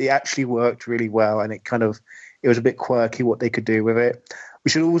because it actually worked really well and it was a bit quirky what they could do with it. We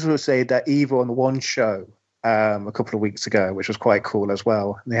should also say that Eva on the One show a couple of weeks ago, which was quite cool as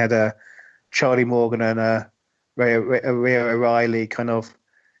well. And they had a Charlie Morgan and a Rhea O'Reilly kind of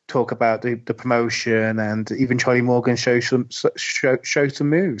talk about the promotion, and even Charlie Morgan show some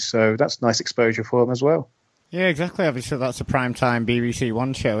moves. So that's nice exposure for him as well. Yeah, exactly. Obviously, that's a primetime BBC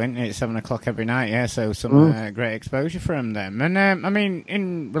One show, isn't it? 7 o'clock every night, yeah. So some great exposure for him then. And, I mean,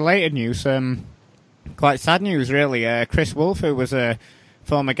 in related news, quite sad news, really. Chris Wolf, who was a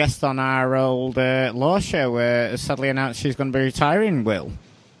former guest on our old Law show, has sadly announced she's going to be retiring, Will.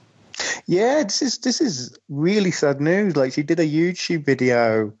 Yeah, this is really sad news. Like, she did a YouTube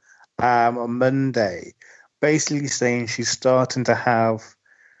video on Monday basically saying she's starting to have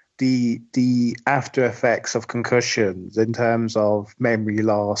the after effects of concussions in terms of memory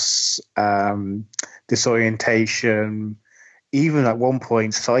loss, disorientation, even at one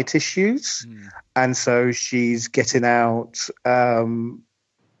point sight issues. And so she's getting out. So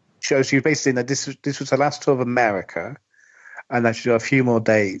she was basically saying that this was her last tour of America, and that she's got a few more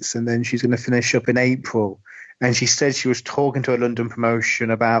dates, and then she's going to finish up in April. And she said she was talking to a London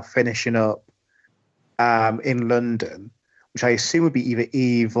promotion about finishing up in London, which I assume would be either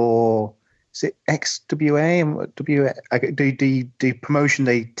Eve or is it XWA? The promotion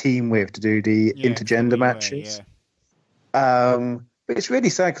they team with to do the intergender matches. Yeah. But it's really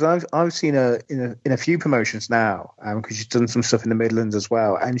sad because I've seen her in a few promotions now because she's done some stuff in the Midlands as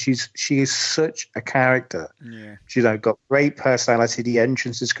well, and she is such a character. Yeah. She's got great personality. The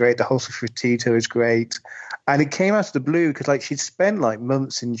entrance is great. The whole Tito is great, and it came out of the blue because she'd spent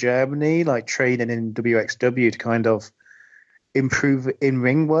months in Germany training in WXW to kind of improve in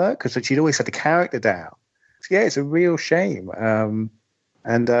ring work because she'd always had the character down. So yeah, it's a real shame.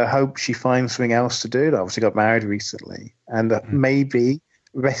 And I hope she finds something else to do. They obviously got married recently. And maybe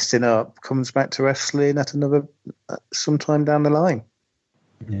resting up comes back to wrestling at another sometime down the line.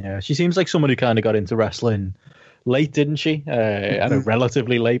 Yeah, she seems like someone who kind of got into wrestling late, didn't she? I know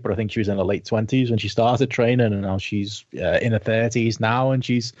relatively late, but I think she was in her late 20s when she started training, and now she's in her 30s now, and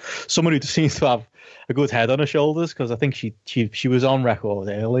she's someone who seems to have a good head on her shoulders, because I think she was on record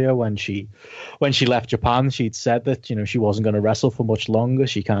earlier when she left Japan. She'd said that she wasn't going to wrestle for much longer.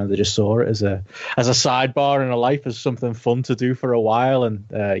 She kind of just saw it as a sidebar in her life, as something fun to do for a while, and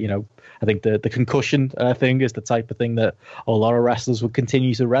I think the concussion thing is the type of thing that a lot of wrestlers would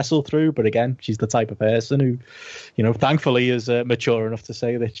continue to wrestle through. But again, she's the type of person who, thankfully is mature enough to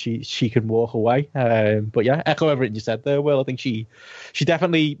say that she can walk away. But yeah, echo everything you said there, Will. I think she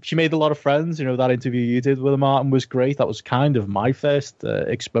definitely made a lot of friends. That that interview you did with Martin was great. That was kind of my first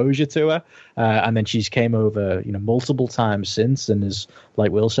exposure to her, and then she's came over, multiple times since, and has,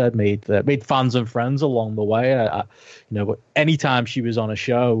 like Will said, made fans and friends along the way. Anytime she was on a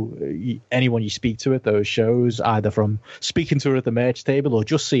show, anyone you speak to at those shows, either from speaking to her at the merch table or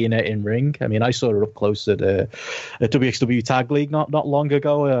just seeing her in ring. I mean, I saw her up close at WXW Tag League not long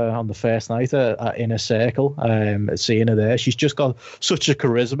ago on the first night at Inner Circle. Seeing her there, she's just got such a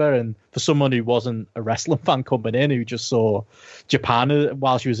charisma, and for someone who wasn't a wrestling fan coming in, who just saw Japan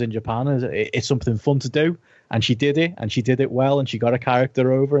while she was in Japan, it's something fun to do. And she did it, and she did it well, and she got a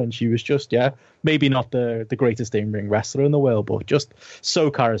character over, and she was just, maybe not the greatest in-ring wrestler in the world, but just so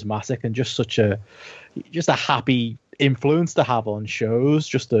charismatic and just a happy influence to have on shows,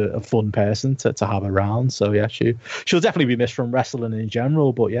 just a fun person to have around. So yeah, she'll definitely be missed from wrestling in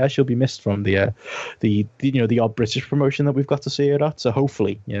general, but yeah, she'll be missed from the odd British promotion that we've got to see her at. So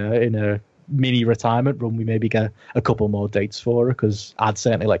hopefully, in a mini retirement run, we maybe get a couple more dates for her, because I'd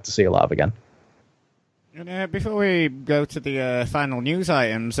certainly like to see her live again. And before we go to the final news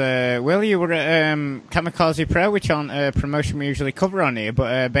items, Will, you were at Kamikaze Pro, which aren't a promotion we usually cover on here,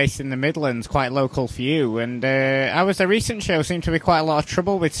 but based in the Midlands, quite local for you. And how was the recent show? Seemed to be quite a lot of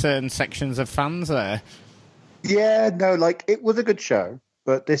trouble with certain sections of fans there. Yeah, no, it was a good show,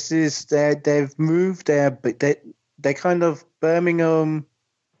 but this is they've moved but they kind of Birmingham,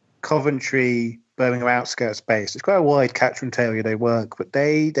 Coventry, Birmingham outskirts based. It's quite a wide catchment area they work, but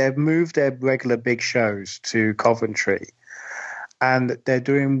they've moved their regular big shows to Coventry, and they're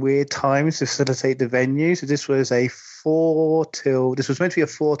doing weird times to facilitate the venue. So this was meant to be a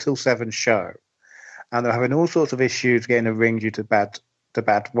 4 till 7 show, and they're having all sorts of issues getting a ring due to bad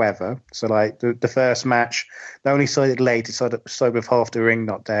weather. So the first match, they only started late. It started with half the ring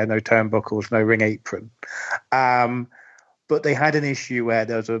not there, no turnbuckles, no ring apron. But they had an issue where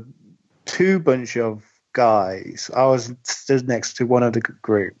there was two bunch of guys. I was stood next to one of the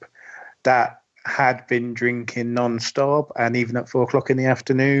group that had been drinking non-stop, and even at 4:00 in the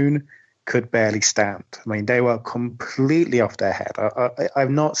afternoon could barely stand. I mean, they were completely off their head. I've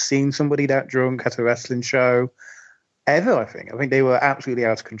not seen somebody that drunk at a wrestling show ever. I think they were absolutely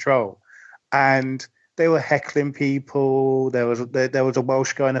out of control, and they were heckling people. There was a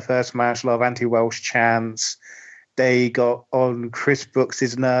Welsh guy in the first match, a lot of anti-Welsh chants. They got on Chris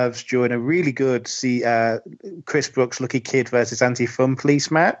Brooks' nerves during a really good Chris Brooks Lucky Kid versus Anti-Fun Police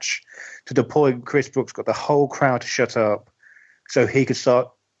match, to the point Chris Brooks got the whole crowd to shut up so he could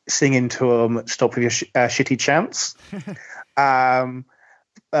start singing to them, "Stop with your shitty chants."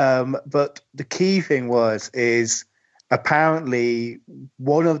 But the key thing is apparently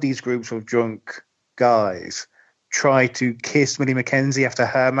one of these groups of drunk guys tried to kiss Millie McKenzie after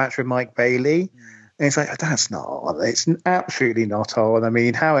her match with Mike Bailey. And it's it's absolutely not on. I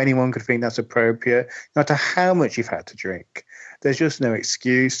mean, how anyone could think that's appropriate, no matter how much you've had to drink. There's just no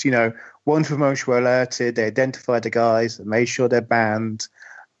excuse. One promotion were alerted, they identified the guys, they made sure they're banned.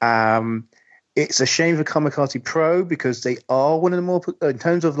 It's a shame for Kamikaze Pro, because they are one of the more, in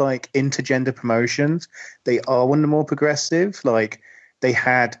terms of intergender promotions, they are one of the more progressive. They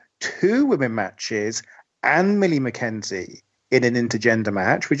had 2 women matches and Millie McKenzie in an intergender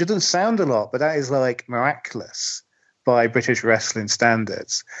match, which doesn't sound a lot, but that is miraculous by British wrestling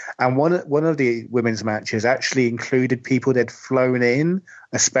standards. And one of the women's matches actually included people that had flown in,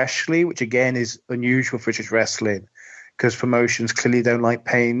 especially, which again is unusual for British wrestling, because promotions clearly don't like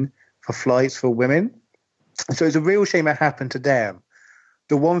paying for flights for women. So it's a real shame it happened to them.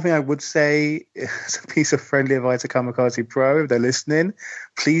 The one thing I would say is a piece of friendly advice to Kamikaze Pro, if they're listening,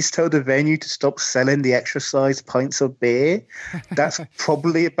 please tell the venue to stop selling the extra size pints of beer. That's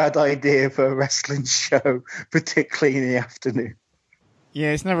probably a bad idea for a wrestling show, particularly in the afternoon.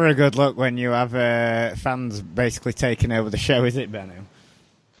 Yeah, it's never a good look when you have fans basically taking over the show, is it, Benno?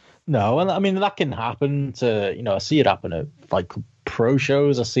 No, and I mean, that can happen to, I see it happen at pro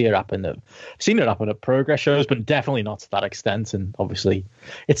shows. I've seen it happen at progress shows, but definitely not to that extent. And obviously,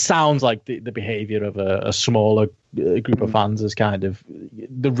 it sounds like the behavior of a smaller group of fans is kind of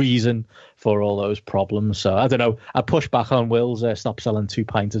the reason for all those problems. So I don't know. I push back on Will's stop selling 2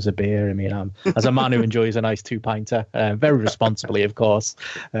 pinters of beer. I mean, as a man who enjoys a nice 2-pinter, very responsibly, of course,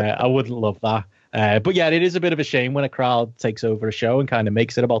 I wouldn't love that. But yeah, it is a bit of a shame when a crowd takes over a show and kind of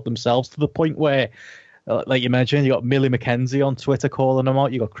makes it about themselves, to the point where, like you mentioned, you got Millie McKenzie on Twitter calling them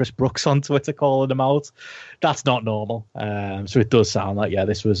out. You got Chris Brooks on Twitter calling them out. That's not normal. So it does sound like,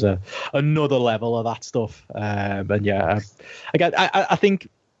 this was another level of that stuff. And yeah, I think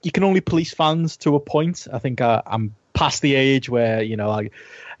you can only police fans to a point. I think I'm past the age where,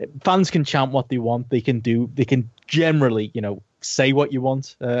 fans can chant what they want. They can generally, say what you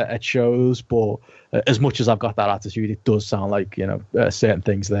want at shows, but as much as I've got that attitude, it does sound like certain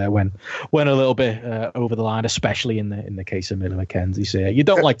things there went a little bit over the line, especially in the case of Millie McKenzie. So you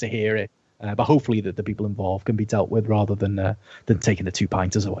don't like to hear it, but hopefully that the people involved can be dealt with rather than taking the 2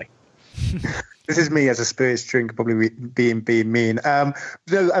 pointers away. This is me as a spirits drinker, probably being mean. No,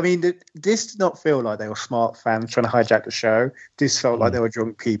 I mean, this did not feel like they were smart fans trying to hijack the show. This felt like they were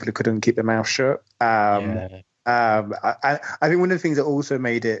drunk people who couldn't keep their mouth shut. I think one of the things that also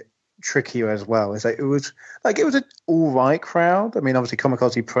made it trickier as well is that it was an all right crowd. I mean, obviously,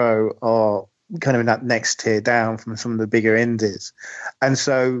 Kamikaze Pro are kind of in that next tier down from some of the bigger indies, and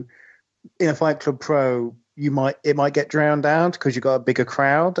so in a Fight Club Pro, it might get drowned out because you've got a bigger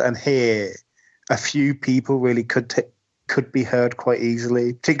crowd, and here a few people really could be heard quite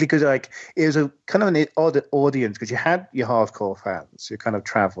easily, particularly because it was a kind of an odd audience because you had your hardcore fans who kind of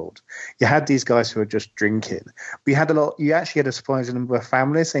travelled, you had these guys who were just drinking, but you actually had a surprising number of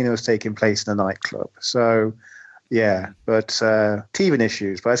families saying it was taking place in a nightclub. So yeah, but teething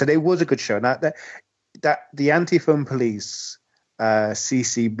issues. But I said it was a good show. Now that the Anti-Fun Police.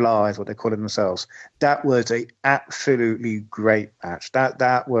 CC Blah is what they call themselves. That was a absolutely great match.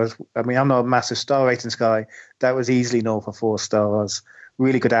 That was. I mean, I'm not a massive star ratings guy. That was easily north of 4 stars.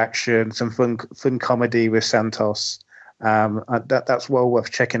 Really good action, some fun comedy with Santos. That's well worth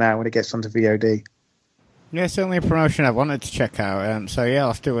checking out when it gets onto VOD. Yeah, certainly a promotion I wanted to check out. So yeah, I'll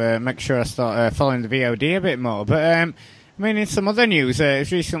have to make sure I start following the VOD a bit more. But I mean, in some other news,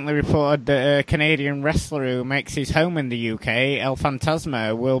 it's recently reported that a Canadian wrestler who makes his home in the UK, El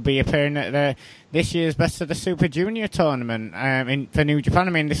Fantasma, will be appearing at this year's Best of the Super Junior tournament for New Japan.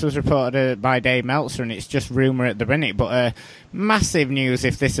 I mean, this was reported by Dave Meltzer, and it's just rumour at the minute, but massive news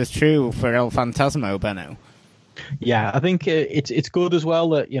if this is true for El Fantasma, Benno. Yeah, I think it's good as well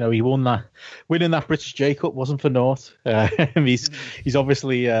that he winning that British J Cup wasn't for naught. He's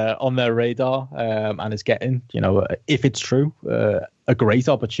obviously on their radar and is getting if it's true a great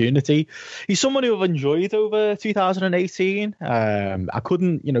opportunity. He's someone who I've enjoyed over 2018. I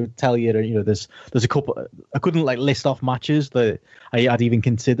couldn't tell you there's a couple. I couldn't list off matches that I'd even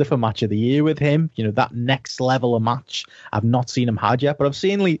consider for match of the year with him. That next level of match I've not seen him had yet, but I've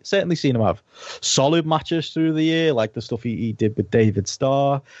certainly seen him have solid matches through the year, like the stuff he did with David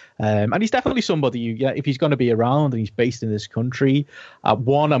Starr. And he's definitely somebody if he's going to be around and he's based in this country,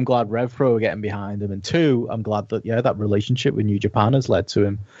 one, I'm glad RevPro are getting behind him, and two, I'm glad that that relationship with New Japan has led to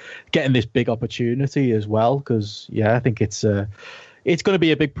him getting this big opportunity as well, because I think it's going to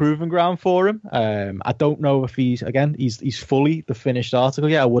be a big proving ground for him. I don't know if he's fully the finished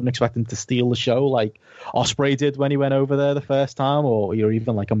article. I wouldn't expect him to steal the show like Ospreay did when he went over there the first time, or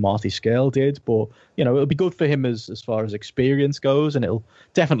even like a Marty Scurll did. But it'll be good for him as far as experience goes, and it'll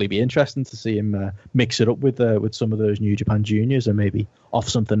definitely be interesting to see him mix it up with some of those New Japan juniors and maybe offer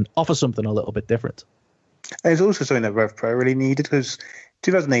something a little bit different. And it's also something that RevPro really needed, because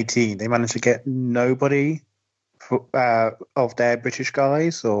 2018 they managed to get nobody of their British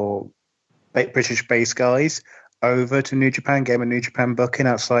guys or British based guys over to New Japan, get them a New Japan booking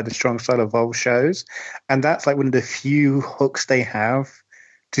outside the Strong Style Evolve shows. And that's like one of the few hooks they have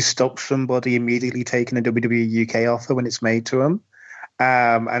to stop somebody immediately taking a WWE UK offer when it's made to them.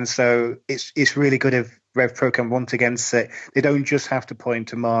 And so it's really good if RevPro can once again say, they don't just have to point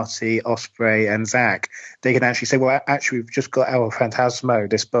to Marty, Ospreay and Zack. They can actually say, well, actually, we've just got El Fantasma,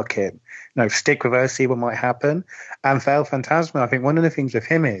 this booking. Stick with us, see what might happen. And for El Fantasma, I think one of the things with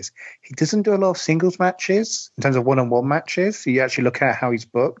him is he doesn't do a lot of singles matches in terms of one-on-one matches. So you actually look at how he's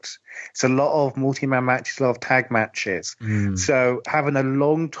booked. It's a lot of multi-man matches, a lot of tag matches. So having a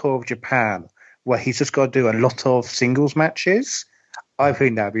long tour of Japan where he's just got to do a lot of singles matches, I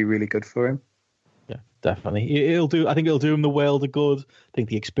think that'd be really good for him. Definitely, I think it'll do him the world of good. I think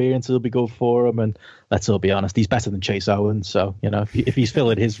the experience will be good for him, and let's all be honest, he's better than Chase Owens. So if he's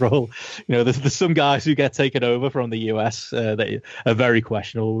filling his role, there's some guys who get taken over from the US that are very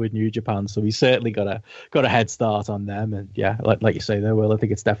questionable with New Japan. So he's certainly got a head start on them. And like you say there, Will, I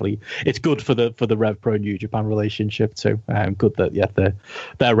think it's good for the RevPro New Japan relationship too. Good that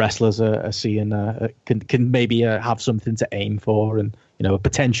their wrestlers are seeing can maybe have something to aim for, and a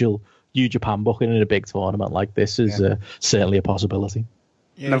potential New Japan booking in a big tournament like this is certainly a possibility.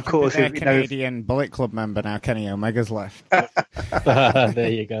 Yeah, and of course, a Canadian Bullet Club member now, Kenny Omega's left.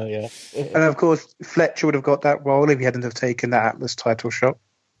 There you go, yeah. And of course, Fletcher would have got that role if he hadn't have taken that Atlas title shot.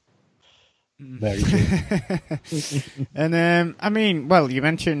 Very true. And I mean, well, you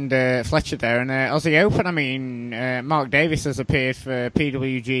mentioned Fletcher there, and Aussie Open. I mean, Mark Davis has appeared for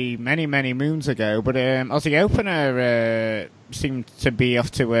PWG many moons ago, but Aussie Open seem to be off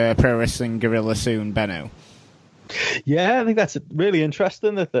to Pro Wrestling Guerrilla soon, Benno. Yeah, I think that's really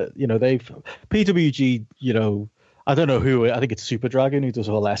interesting that they've PWG, I don't know who, I think it's Super Dragon who does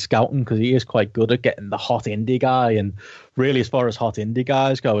all their scouting, because he is quite good at getting the hot indie guy. And really, as far as hot indie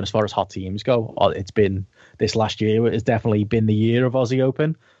guys go and as far as hot teams go, it's been this last year, it's definitely been the year of Aussie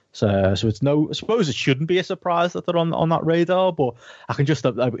Open. So it's I suppose it shouldn't be a surprise that they're on that radar, but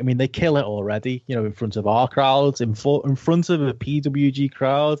they kill it already, in front of our crowds, in front of a PWG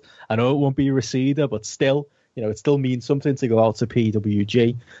crowd. I know it won't be a Reseda, but still, it still means something to go out to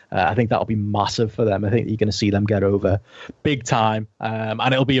PWG. I think that'll be massive for them. I think you're going to see them get over big time,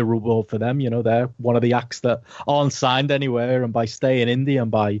 and it'll be a reward for them. They're one of the acts that aren't signed anywhere, and by staying indie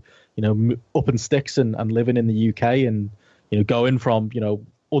and by up in sticks and living in the UK and going from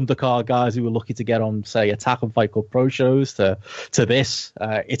undercard guys who were lucky to get on, say, Attack and Fight Club Pro shows to this,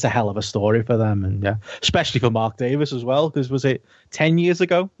 it's a hell of a story for them. And yeah, especially for Mark Davis as well, because was it 10 years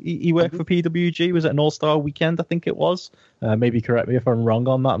ago he worked for PWG? Was it an All-Star Weekend, I think it was? Maybe correct me if I'm wrong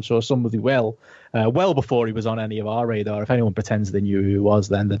on that. I'm sure somebody will. Well before he was on any of our radar. If anyone pretends they knew who he was,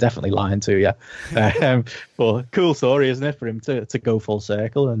 then they're definitely lying to you. But cool story, isn't it, for him to go full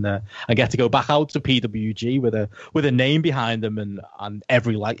circle and get to go back out to PWG with a name behind him, and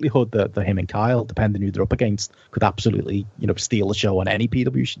every likelihood that him and Kyle, depending who they're up against, could absolutely steal the show on any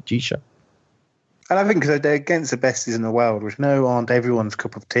PWG show. And I think they're against the besties in the world, which aren't everyone's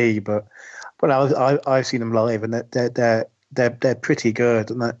cup of tea, but I've seen them live, and they're pretty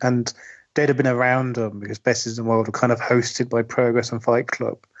good, and they'd have been around them because besties in the world were kind of hosted by Progress and Fight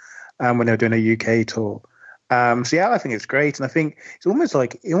Club, when they were doing a UK tour. So yeah, I think it's great, and I think it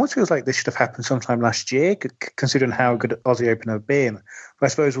almost feels like this should have happened sometime last year, considering how good Aussie Open have been. But I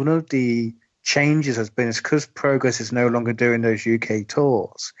suppose one of the changes has been is because Progress is no longer doing those UK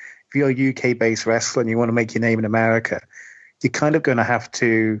tours. If you're a UK-based wrestler and you want to make your name in America, you're kind of going to have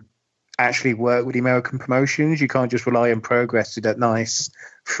to actually work with the American promotions. You can't just rely on Progress to that nice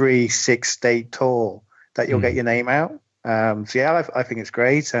 3-6 state tour that you'll get your name out. So yeah, I think it's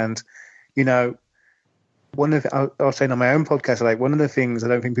great. And I was saying on my own podcast, like one of the things I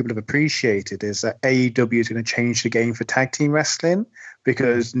don't think people have appreciated is that AEW is going to change the game for tag team wrestling,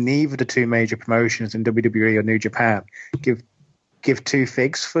 because neither of the two major promotions in WWE or New Japan give two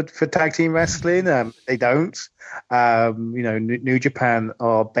figs for tag team wrestling. They don't. New Japan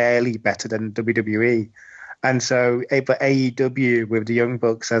are barely better than WWE. And so, but AEW with the Young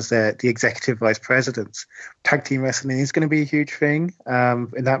Bucks as the executive vice presidents, tag team wrestling is going to be a huge thing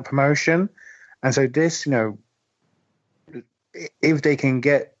in that promotion. And so this, if they can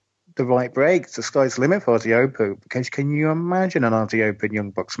get the right breaks, the sky's the limit for Aussie Open. Can you imagine an Aussie Open Young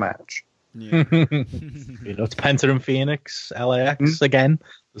Bucks match? Yeah. It's Penta and Phoenix, LAX again.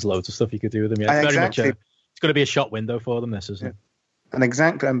 There's loads of stuff you could do with them. Yeah, it's very much it's going to be a shot window for them. This isn't it? And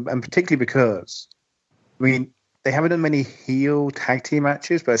exactly, and particularly because they haven't done many heel tag team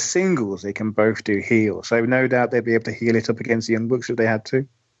matches, but as singles they can both do heel. So no doubt they'd be able to heel it up against the Young Bucks if they had to.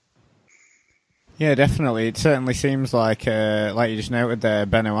 Yeah, definitely. It certainly seems like you just noted there,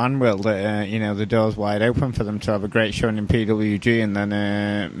 Benno and Will, that the door's wide open for them to have a great showing in PWG, and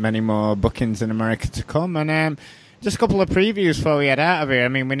then many more bookings in America to come. And just a couple of previews before we head out of here. I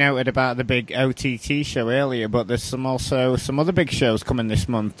mean, we noted about the big OTT show earlier, but there's also some other big shows coming this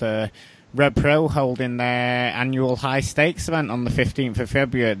month. Red Pro holding their annual high stakes event on the 15th of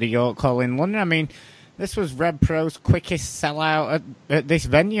February at the York Hall in London. I mean, this was Red Pro's quickest sellout at this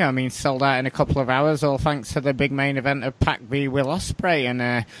venue. I mean, sold out in a couple of hours, all thanks to the big main event of Pac v Will Ospreay.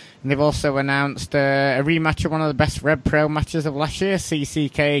 And they've also announced a rematch of one of the best Red Pro matches of last year,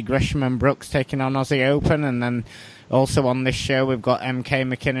 CCK, Gresham and Brooks taking on Aussie Open. And then also on this show, we've got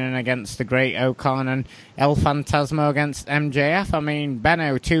MK McKinnon against the Great Okan and El Fantasmo against MJF. I mean,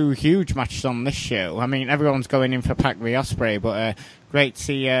 Benno, two huge matches on this show. I mean, everyone's going in for Pac v Ospreay, but great to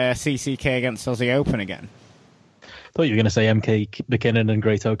see CCK against Aussie Open again. I thought you were going to say MK McKinnon and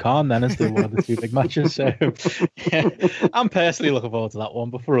Great Okan then as one of the two big matches. So, yeah, I'm personally looking forward to that one,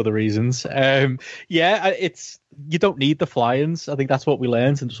 but for other reasons. It's you don't need the fly-ins. I think that's what we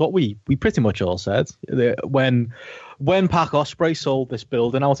learned, and it's what we pretty much all said. When Pac Ospreay sold this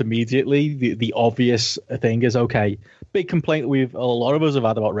building out immediately, the obvious thing is, okay, big complaint a lot of us have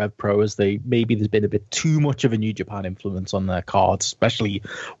had about Rev Pro is there's been a bit too much of a New Japan influence on their cards, especially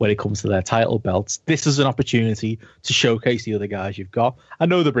when it comes to their title belts. This is an opportunity to showcase the other guys you've got. I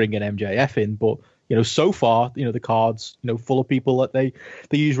know they're bringing MJF in, but so far, the cards, full of people that they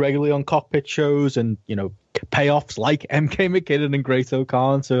use regularly on cockpit shows, and payoffs like MK McKinnon and Great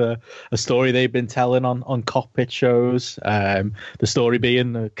O'Khan to a story they've been telling on cockpit shows. The story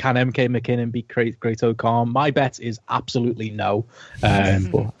being, can MK McKinnon beat Great O'Khan? My bet is absolutely no, but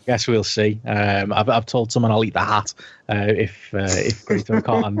I guess we'll see. I've told someone I'll eat the hat if Great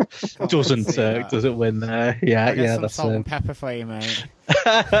O'Khan doesn't win. That's salt and pepper for you, mate.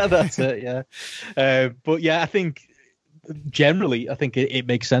 That's it. Yeah, but yeah, I think. Generally, I think it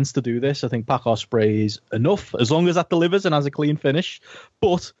makes sense to do this. I think Pac Ospreay is enough as long as that delivers and has a clean finish.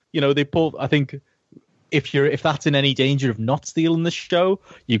 But I think if that's in any danger of not stealing the show,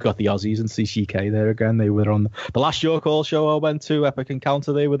 you've got the Aussies and CCK there again. They were on the last York Hall show I went to, Epic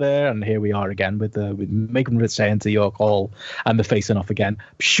Encounter. They were there, and here we are again with making return to York Hall, and they're facing off again.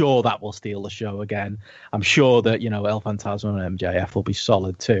 I'm sure that will steal the show again. I'm sure that El Phantasmo and MJF will be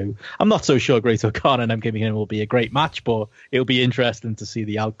solid too. I'm not so sure Great O'Khan and MK McKinnon will be a great match, but it'll be interesting to see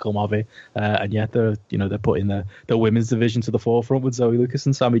the outcome of it. And yet they're putting the women's division to the forefront with Zoe Lucas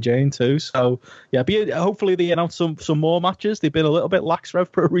and Sami Zayn too. So yeah, hopefully they announce some more matches. They've been a little bit lax,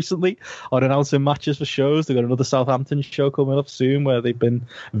 Rev Pro, recently on announcing matches for shows. They've got another Southampton show coming up soon where they've been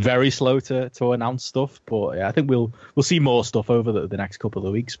very slow to announce stuff. But yeah, I think we'll see more stuff over the next couple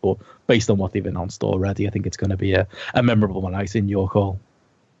of weeks. But based on what they've announced already, I think it's going to be a memorable night in York Hall.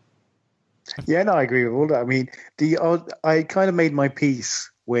 Yeah, no, I agree with all that. I mean, I kind of made my peace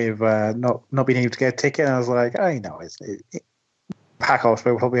with not being able to get a ticket. And I was like, I know Pac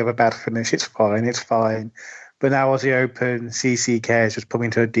Ospreay will probably have a bad finish. It's fine. But now Aussie Open, CCK is just put me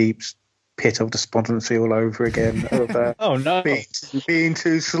into a deep pit of despondency all over again. Of, oh no, being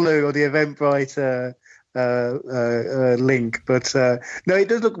too slow on the Eventbrite link. But no, it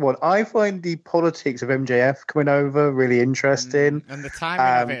does look one. I find the politics of MJF coming over really interesting, and the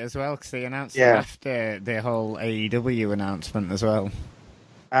timing of it as well, because they announced it after the whole AEW announcement as well.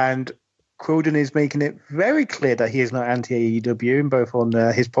 And Quildan is making it very clear that he is not anti-AEW, both on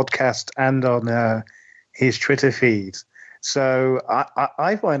his podcast and on his Twitter feed. So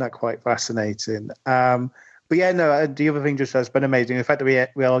I find that quite fascinating. But yeah, no, the other thing just has been amazing. The fact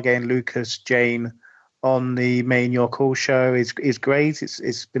that we are getting Lucas Jane on the main York Hall show is great.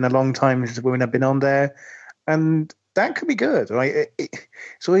 It's been a long time since women have been on there, and that could be good. Right?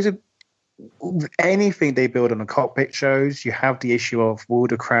 It's always anything they build on the cockpit shows. You have the issue of will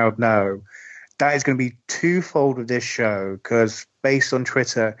the crowd know? That is going to be twofold with this show, because based on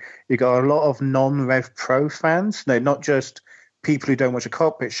Twitter, you got a lot of non-Rev Pro fans. No, not just people who don't watch the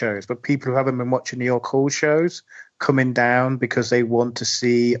cockpit shows, but people who haven't been watching the York Hall shows coming down because they want to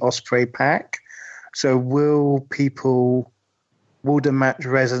see Ospreay Pac. So will the match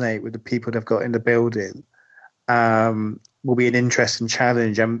resonate with the people they've got in the building? Will be an interesting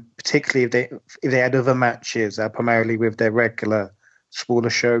challenge, and particularly if they had other matches, primarily with their regular smaller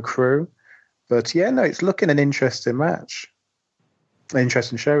show crew. But yeah, no, it's looking an interesting match, an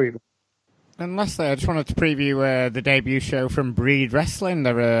interesting show even. And lastly, I just wanted to preview the debut show from Breed Wrestling.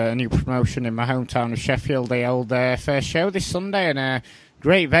 They're a new promotion in my hometown of Sheffield. They hold their first show this Sunday, and a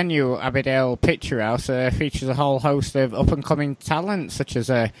great venue, Abbeydale Picture House, features a whole host of up-and-coming talent, such as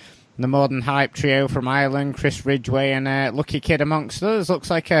the Modern Hype Trio from Ireland, Chris Ridgway, and Lucky Kid amongst others. Looks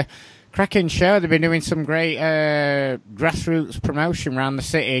like a cracking show. They've been doing some great grassroots promotion around the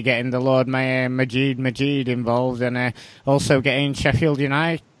city, getting the Lord Mayor Majid involved, and also getting Sheffield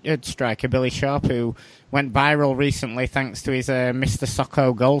United striker Billy Sharp, who went viral recently thanks to his Mr.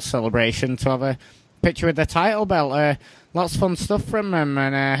 Socko goal celebration, to have a picture with the title belt. Lots of fun stuff from them,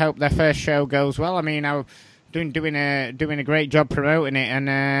 and I hope their first show goes well. I mean, doing a great job promoting it,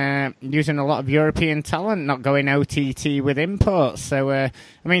 and using a lot of European talent, not going OTT with imports. So, I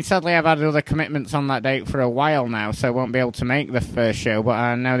mean, sadly, I've had other commitments on that date for a while now, so I won't be able to make the first show, but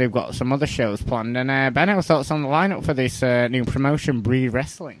I know they've got some other shows planned. And Benno, thoughts on the lineup for this new promotion, Breed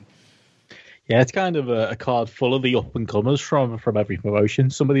Wrestling? Yeah, it's kind of a card full of the up-and-comers from every promotion.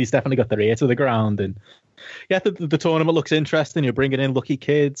 Some of these definitely got their ear to the ground, and yeah, the tournament looks interesting. You're bringing in Lucky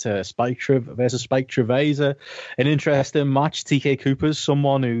Kids, Spike versus Spike Treveza, an interesting match. TK Cooper's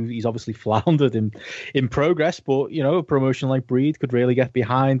someone who he's obviously floundered in progress, but a promotion like Breed could really get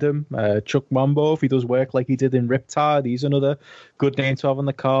behind him. Chuck Mambo, if he does work like he did in Riptide, he's another good name to have on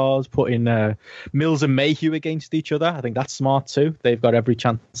the cards. Putting Mills and Mayhew against each other, I think that's smart too. They've got every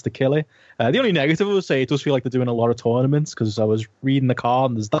chance to kill it. The only negative I would say, it does feel like they're doing a lot of tournaments, because I was reading the card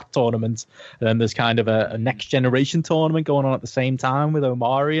and there's that tournament, and then there's kind of a next generation tournament going on at the same time with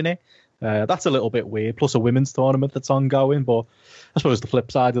Omari in it. That's a little bit weird, plus a women's tournament that's ongoing. But I suppose the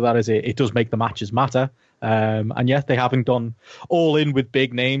flip side of that is it does make the matches matter. And yet they haven't gone all in with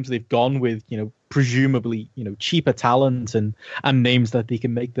big names. They've gone with presumably, cheaper talent and names that they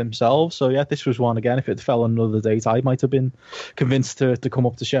can make themselves. So yeah, this was one again. If it fell on another date, I might have been convinced to come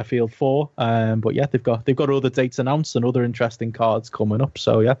up to Sheffield for. But yeah, they've got other dates announced and other interesting cards coming up.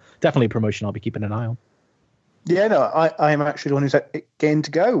 So yeah, definitely a promotion I'll be keeping an eye on. Yeah, no, I am actually the one who's getting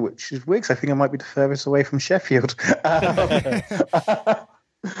to go, which is weird. I think I might be the furthest away from Sheffield.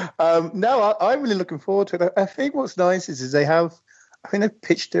 No, I'm really looking forward to it. I think what's nice is I think they've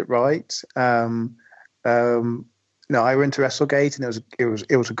pitched it right. No, I went to WrestleGate and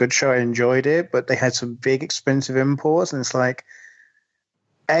it was a good show. I enjoyed it, but they had some big expensive imports, and it's like,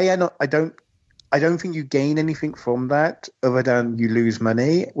 I don't think you gain anything from that other than you lose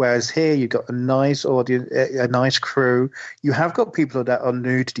money. Whereas here you've got a nice audience, a nice crew. You have got people that are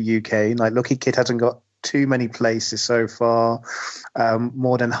new to the UK. Like Lucky Kid hasn't got too many places so far,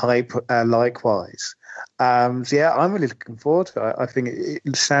 more than Hype likewise. So yeah, I'm really looking forward to it. I think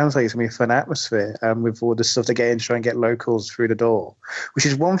it sounds like it's going to be a fun atmosphere with all the stuff they're getting to try and get locals through the door, which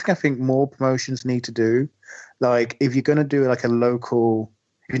is one thing I think more promotions need to do. Like if you're going to do like a local,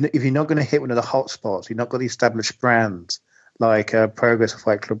 if you're not going to hit one of the hot spots, you're not got the established brands like Progress or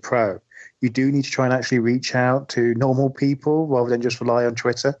Fight Club Pro, you do need to try and actually reach out to normal people rather than just rely on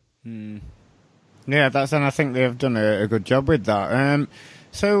Twitter. Yeah, and I think they've done a good job with that.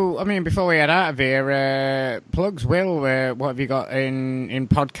 So, I mean, before we head out of here, plugs, Will, what have you got in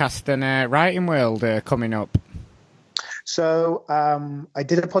podcast and writing world coming up? So, I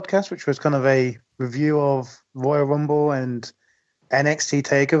did a podcast which was kind of a review of Royal Rumble and NXT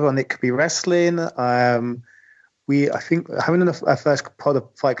TakeOver on It Could Be Wrestling. I think having our first pod of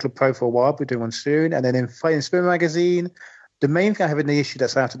Fight Club Pro for a while, we're doing one soon. And then in Fighting Spirit magazine, the main thing I have in the issue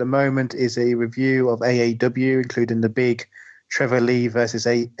that's out at the moment is a review of AAW, including the big Trevor Lee versus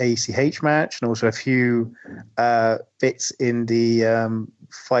ACH match, and also a few bits in the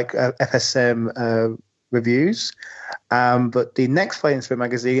FSM reviews. But the next Fighting Spirit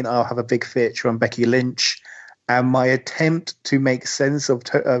magazine, I'll have a big feature on Becky Lynch and my attempt to make sense of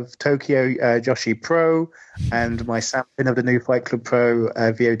Tokyo Joshi Pro and my sampling of the new Fight Club Pro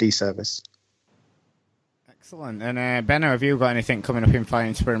VOD service. Excellent. And Benno, have you got anything coming up in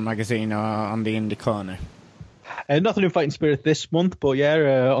Fighting Spirit magazine or on the Indie Corner? Nothing in Fighting Spirit this month, but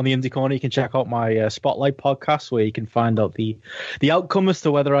yeah, on the Indie Corner you can check out my Spotlight podcast where you can find out the outcome as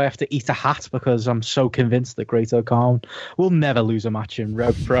to whether I have to eat a hat, because I'm so convinced that Great-O-Khan will never lose a match in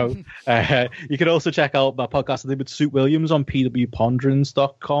Rogue Pro. You can also check out my podcast I did with Suit Williams on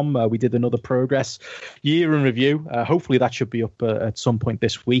pwponderings.com. We did another Progress year in review. Hopefully that should be up at some point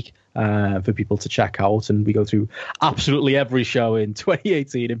this week for people to check out, and we go through absolutely every show in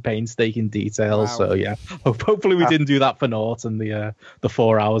 2018 in painstaking detail. Wow. So yeah, hopefully we didn't do that for naught, and the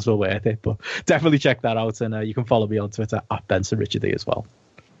 4 hours were worth it. But definitely check that out, and you can follow me on Twitter at BensonRichardE as well.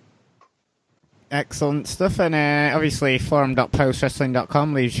 Excellent stuff. And obviously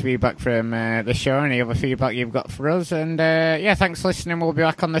forum.postwrestling.com leaves feedback from the show, any other feedback you've got for us. And yeah, thanks for listening. We'll be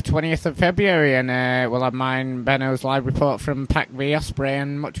back on the 20th of February, and we'll have mine, Benno's live report from PAC v Ospreay,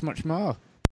 and much more.